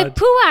bad. The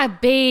poor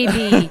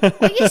baby.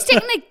 What are you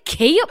sticking a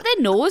key up their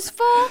nose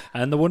for?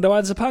 And the wonder why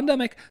there's a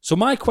pandemic. So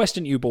my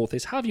question to you both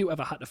is, have you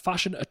ever had to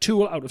fashion a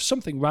tool out of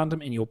something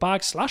random in your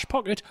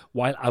bag/pocket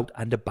while out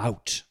and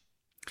about?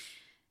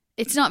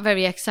 It's not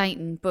very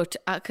exciting, but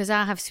because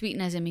I have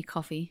sweeteners in my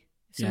coffee.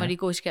 If somebody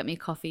goes to get me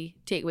coffee,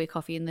 takeaway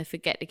coffee, and they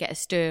forget to get a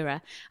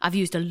stirrer, I've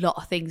used a lot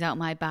of things out of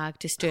my bag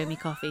to stir me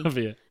coffee. Have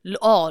you?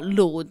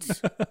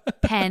 Loads.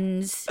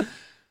 Pens,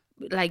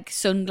 like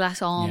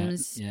sunglass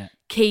arms,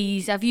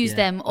 keys. I've used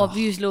them. I've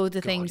used loads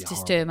of things to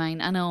stir mine.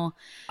 I know.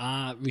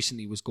 I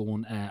recently was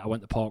going, I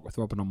went to the park with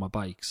Robin on my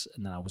bikes,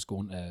 and then I was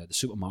going to the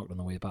supermarket on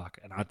the way back,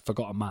 and I'd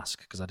forgot a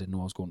mask because I didn't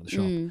know I was going to the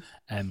shop.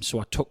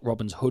 So I took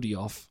Robin's hoodie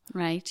off,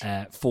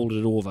 folded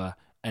it over,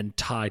 and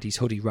tied his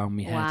hoodie round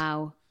my head.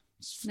 Wow.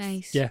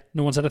 Nice. Yeah,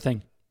 no one said a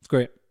thing. It's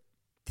great.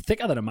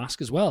 Thicker than a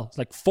mask as well. It's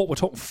like we're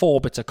talking 4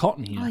 bits of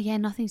cotton here. Oh yeah,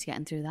 nothing's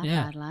getting through that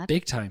bad, lad.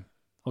 Big time.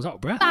 I was out of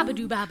breath.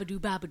 Babadoo, babadoo,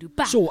 babadoo,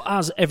 ba. So,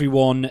 as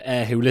everyone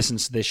who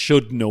listens to this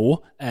should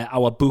know,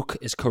 our book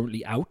is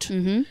currently out.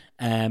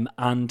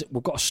 And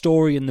we've got a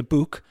story in the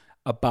book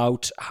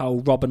about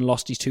how Robin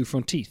lost his 2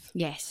 front teeth.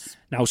 Yes.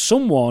 Now,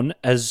 someone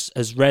has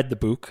read the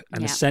book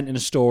and has sent in a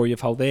story of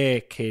how their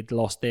kid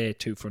lost their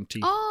 2 front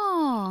teeth.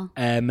 Oh.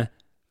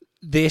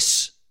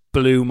 This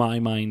blew my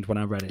mind when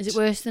I read it. Is it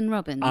worse than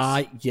Robin's?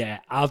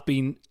 I've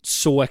been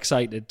so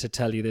excited to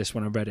tell you this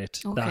when I read it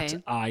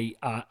that I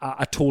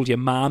told your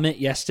mum it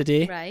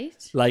yesterday.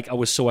 Right. Like I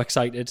was so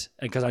excited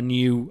because I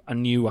knew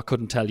I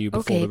couldn't tell you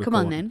before the recording. Come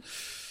on then.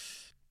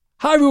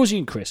 Hi, Rosie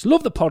and Chris.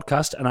 Love the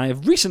podcast, and I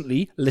have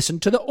recently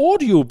listened to the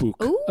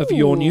audiobook of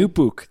your new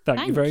book.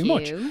 Thank you very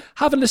much.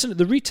 Having listened to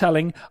the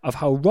retelling of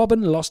how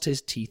Robin lost his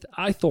teeth,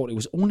 I thought it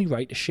was only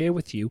right to share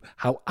with you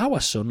how our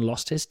son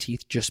lost his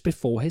teeth just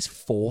before his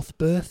 4th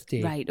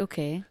birthday. Right,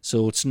 okay.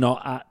 So it's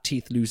not at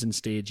teeth losing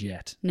stage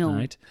yet. No.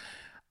 Right?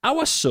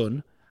 Our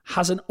son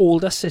has an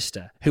older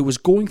sister who was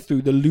going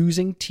through the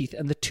losing teeth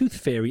and the tooth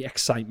fairy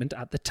excitement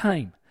at the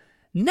time.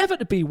 Never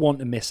to be one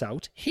to miss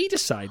out, he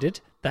decided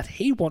that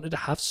he wanted to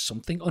have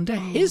something under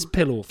his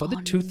pillow for the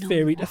tooth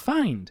fairy to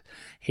find.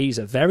 He's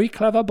a very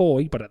clever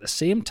boy, but at the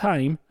same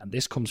time, and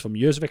this comes from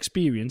years of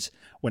experience,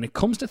 when it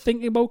comes to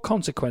thinking about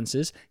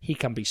consequences, he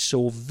can be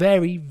so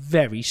very,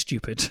 very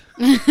stupid.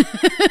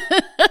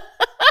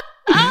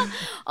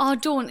 Oh,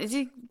 don't. Is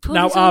it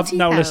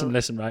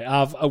listen,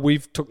 right?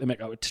 We've took the mick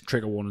out with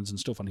trigger warnings and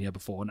stuff on here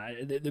before,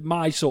 and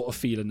my sort of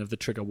feeling of the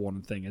trigger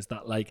warning thing is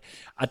that, like,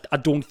 I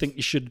don't think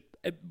you should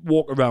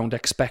walk around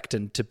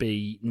expecting to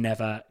be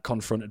never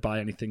confronted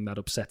by anything that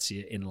upsets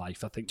you in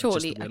life. I think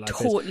totally, that's just the way life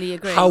totally is.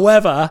 agree.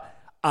 However,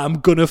 I'm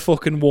gonna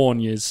fucking warn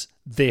yous.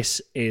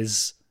 This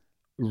is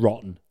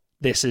rotten.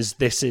 This.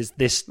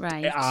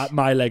 Right.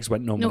 My legs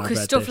went numb. No, when I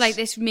because read stuff this. like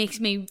this makes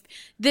me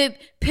the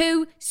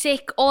poo,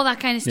 sick, all that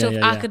kind of stuff.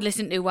 Yeah. I could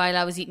listen to while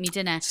I was eating my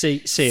dinner.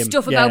 Same.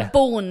 Stuff about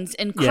bones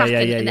and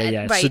cracking.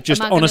 Yeah. Right, so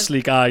just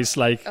honestly, guys,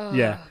 like,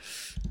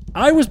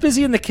 I was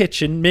busy in the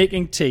kitchen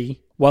making tea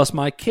whilst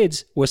my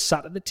kids were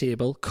sat at the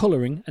table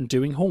colouring and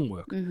doing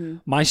homework. Mm-hmm.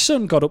 My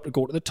son got up to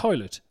go to the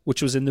toilet,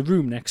 which was in the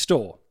room next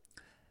door.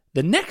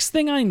 The next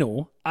thing I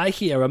know, I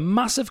hear a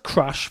massive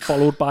crash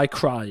followed by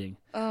crying.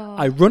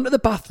 I run to the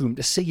bathroom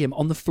to see him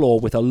on the floor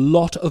with a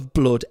lot of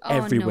blood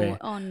everywhere.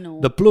 No. Oh, no.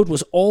 The blood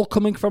was all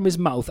coming from his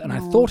mouth, and I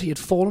thought he had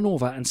fallen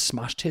over and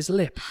smashed his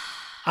lip.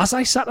 As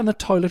I sat on the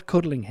toilet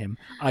cuddling him,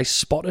 I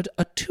spotted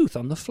a tooth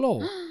on the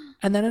floor,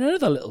 and then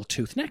another little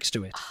tooth next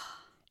to it.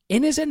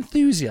 In his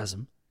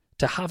enthusiasm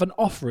to have an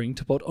offering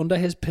to put under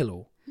his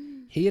pillow,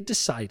 he had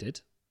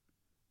decided,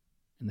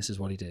 and this is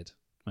what he did.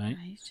 Right?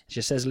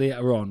 She says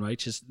later on, right?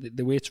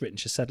 The way it's written,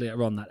 she said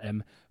later on that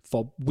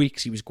for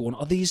weeks he was going,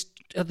 are these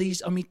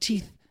on my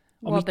teeth?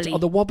 Wobbly. Are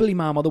the wobbly,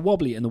 ma'am? Are the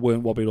wobbly? And they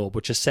weren't wobbly at all.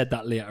 But she said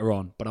that later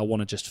on. But I want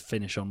to just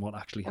finish on what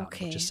actually happened.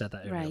 Okay, But just said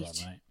that earlier on,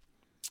 right?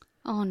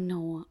 Oh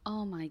no!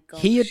 Oh my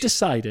god! He had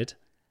decided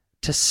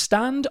to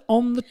stand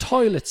on the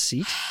toilet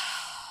seat,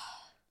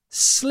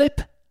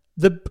 slip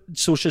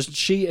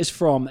she's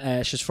from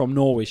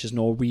Norway. She's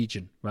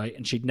Norwegian, right?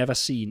 And she'd never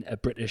seen a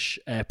British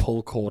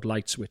pull cord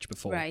light switch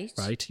before,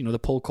 right? You know the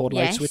pull cord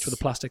light switch with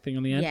the plastic thing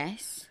on the end.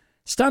 Yes.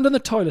 Stand on the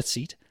toilet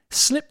seat,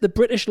 slip the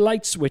British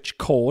light switch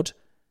cord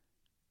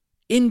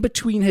in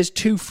between his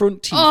two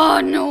front teeth. Oh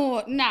no!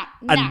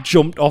 And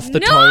jumped off the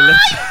toilet. No,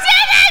 I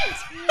didn't!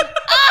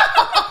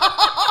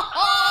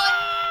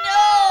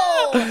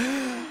 Oh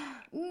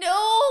no! No,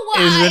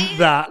 why? Isn't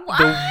that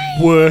the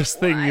worst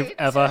thing you've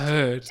ever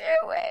heard? Do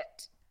it.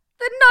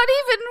 They're not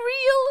even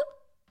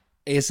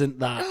real. Isn't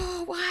that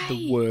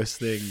the worst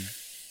thing?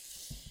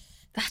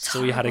 That's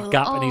so he had a horrible.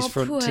 gap in his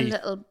front poor teeth.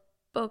 Little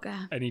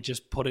bugger. And he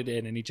just put it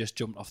in and he just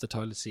jumped off the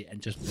toilet seat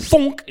and just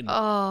funk.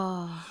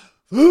 Oh.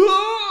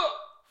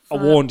 I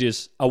warned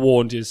yous.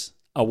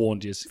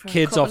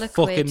 Kids are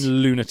fucking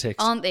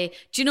lunatics. Aren't they?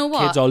 Do you know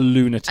what? Kids are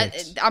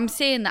lunatics. I'm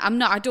saying that.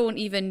 I don't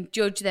even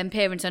judge them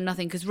parents or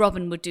nothing because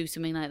Robin would do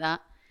something like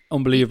that.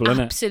 Unbelievable,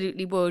 isn't it?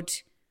 Absolutely would.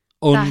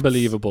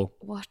 Unbelievable.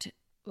 What?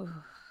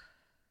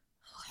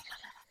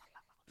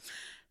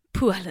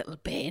 Poor little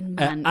Bane,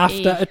 man.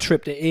 After a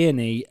trip to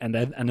A&E and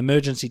an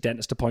emergency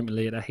dentist appointment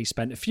later, he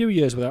spent a few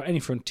years without any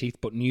front teeth,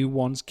 but new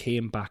ones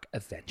came back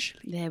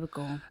eventually. There we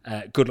go.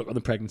 Good luck on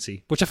the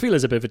pregnancy, which I feel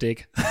is a bit of a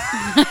dig.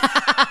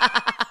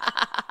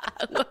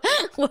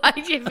 Why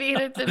do you feel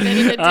it's a bit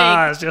of a dig?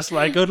 It's just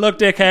like, good luck,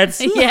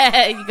 dickheads.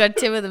 Yeah, you got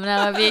two of them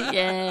now, have you?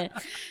 Yeah.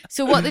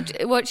 So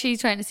what she's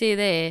trying to say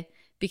there,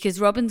 because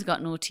Robin's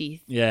got no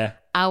teeth. Yeah.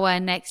 Our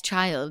next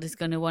child is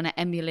going to want to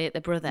emulate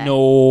the brother.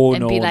 No.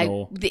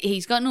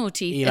 He's got no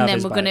teeth, He'll and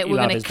have then we're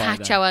gonna his bite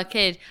catch then. our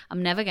kid.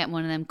 I'm never getting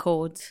one of them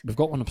cords. We've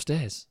got one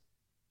upstairs.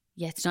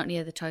 Yeah, it's not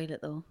near the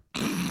toilet though.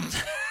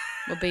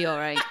 We'll be all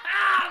right.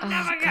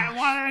 Never get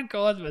one of them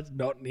cords, but it's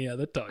not near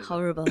the toilet.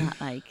 Horrible that,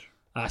 like.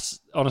 That's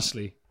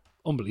honestly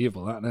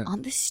unbelievable, that, isn't it?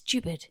 Aren't they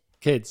stupid?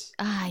 Kids.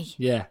 Aye.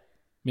 Yeah.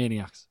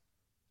 Maniacs.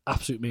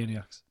 Absolute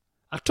maniacs.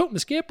 I took him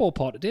to the skateboard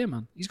park today,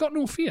 man. He's got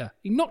no fear.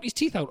 He knocked his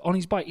teeth out on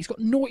his bike. He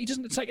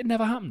doesn't, it's like it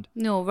never happened.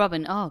 No,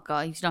 Robin, oh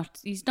God, he's not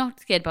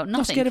scared about nothing.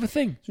 Not scared of a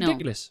thing. It's No.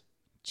 ridiculous.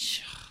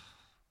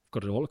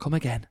 Got it all to come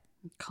again.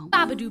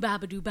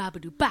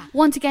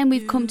 Once again,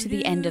 we've come to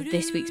the end of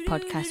this week's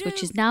podcast,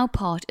 which is now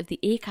part of the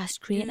Acast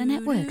Creator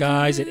Network.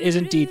 Guys, it is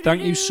indeed.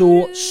 Thank you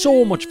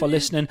so much for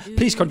listening.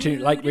 Please continue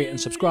to like, rate and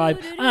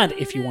subscribe. And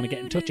if you want to get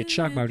in touch, it's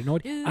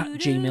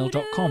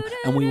shagmarriedanoid@gmail.com.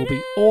 And we will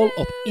be all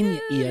up in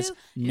your ears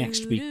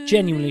next week.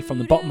 Genuinely, from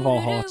the bottom of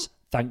our hearts,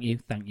 thank you.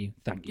 Thank you.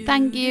 Love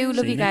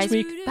See you next guys.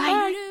 week.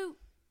 Bye.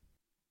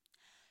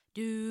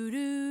 Do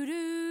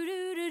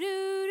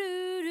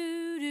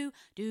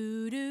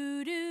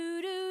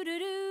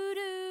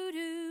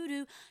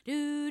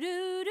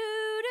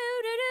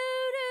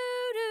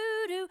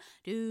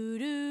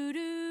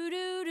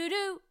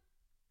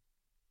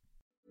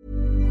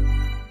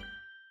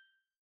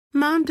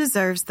Mom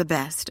deserves the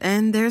best,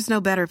 and there's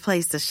no better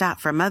place to shop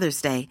for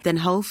Mother's Day than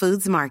Whole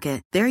Foods Market.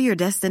 They're your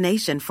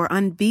destination for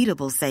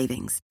unbeatable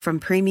savings, from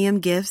premium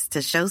gifts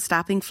to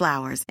show-stopping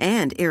flowers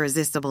and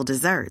irresistible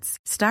desserts.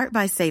 Start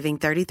by saving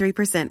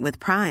 33% with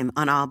Prime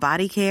on all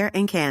body care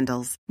and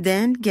candles.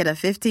 Then get a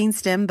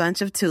 15-stem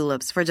bunch of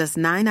tulips for just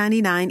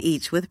 $9.99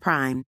 each with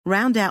Prime.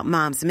 Round out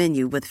Mom's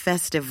menu with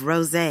festive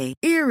rosé,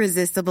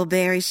 irresistible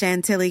berry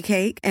chantilly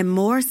cake, and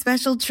more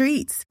special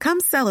treats.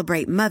 Come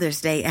celebrate Mother's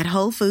Day at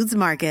Whole Foods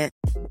Market.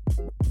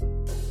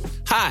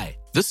 Hi,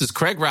 this is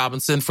Craig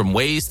Robinson from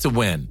Ways to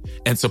Win,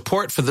 and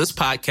support for this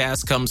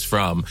podcast comes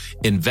from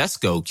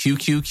Invesco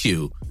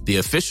QQQ, the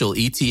official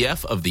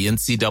ETF of the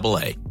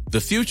NCAA.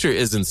 The future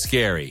isn't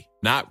scary.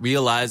 Not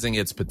realizing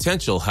its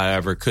potential,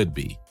 however, could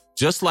be.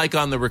 Just like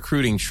on the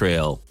recruiting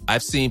trail,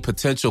 I've seen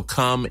potential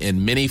come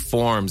in many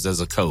forms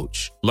as a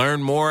coach.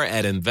 Learn more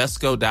at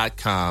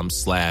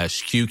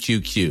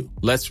Invesco.com/QQQ.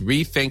 Let's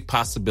rethink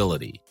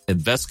possibility.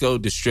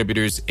 Invesco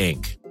Distributors,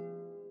 Inc.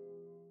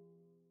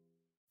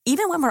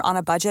 Even when we're on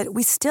a budget,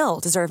 we still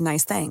deserve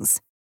nice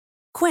things.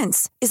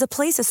 Quince is a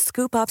place to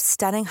scoop up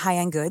stunning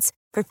high-end goods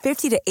for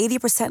 50 to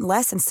 80%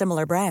 less than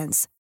similar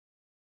brands.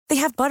 They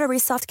have buttery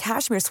soft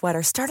cashmere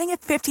sweaters starting at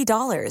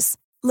 $50,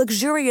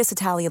 luxurious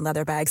Italian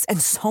leather bags,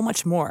 and so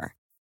much more.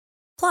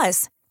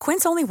 Plus,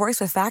 Quince only works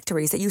with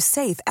factories that use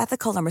safe,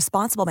 ethical, and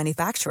responsible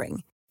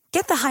manufacturing.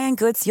 Get the high-end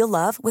goods you'll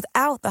love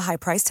without the high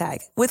price tag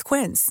with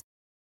Quince.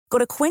 Go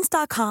to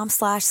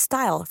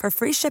quince.com/style for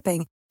free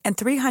shipping and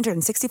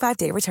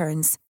 365-day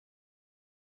returns.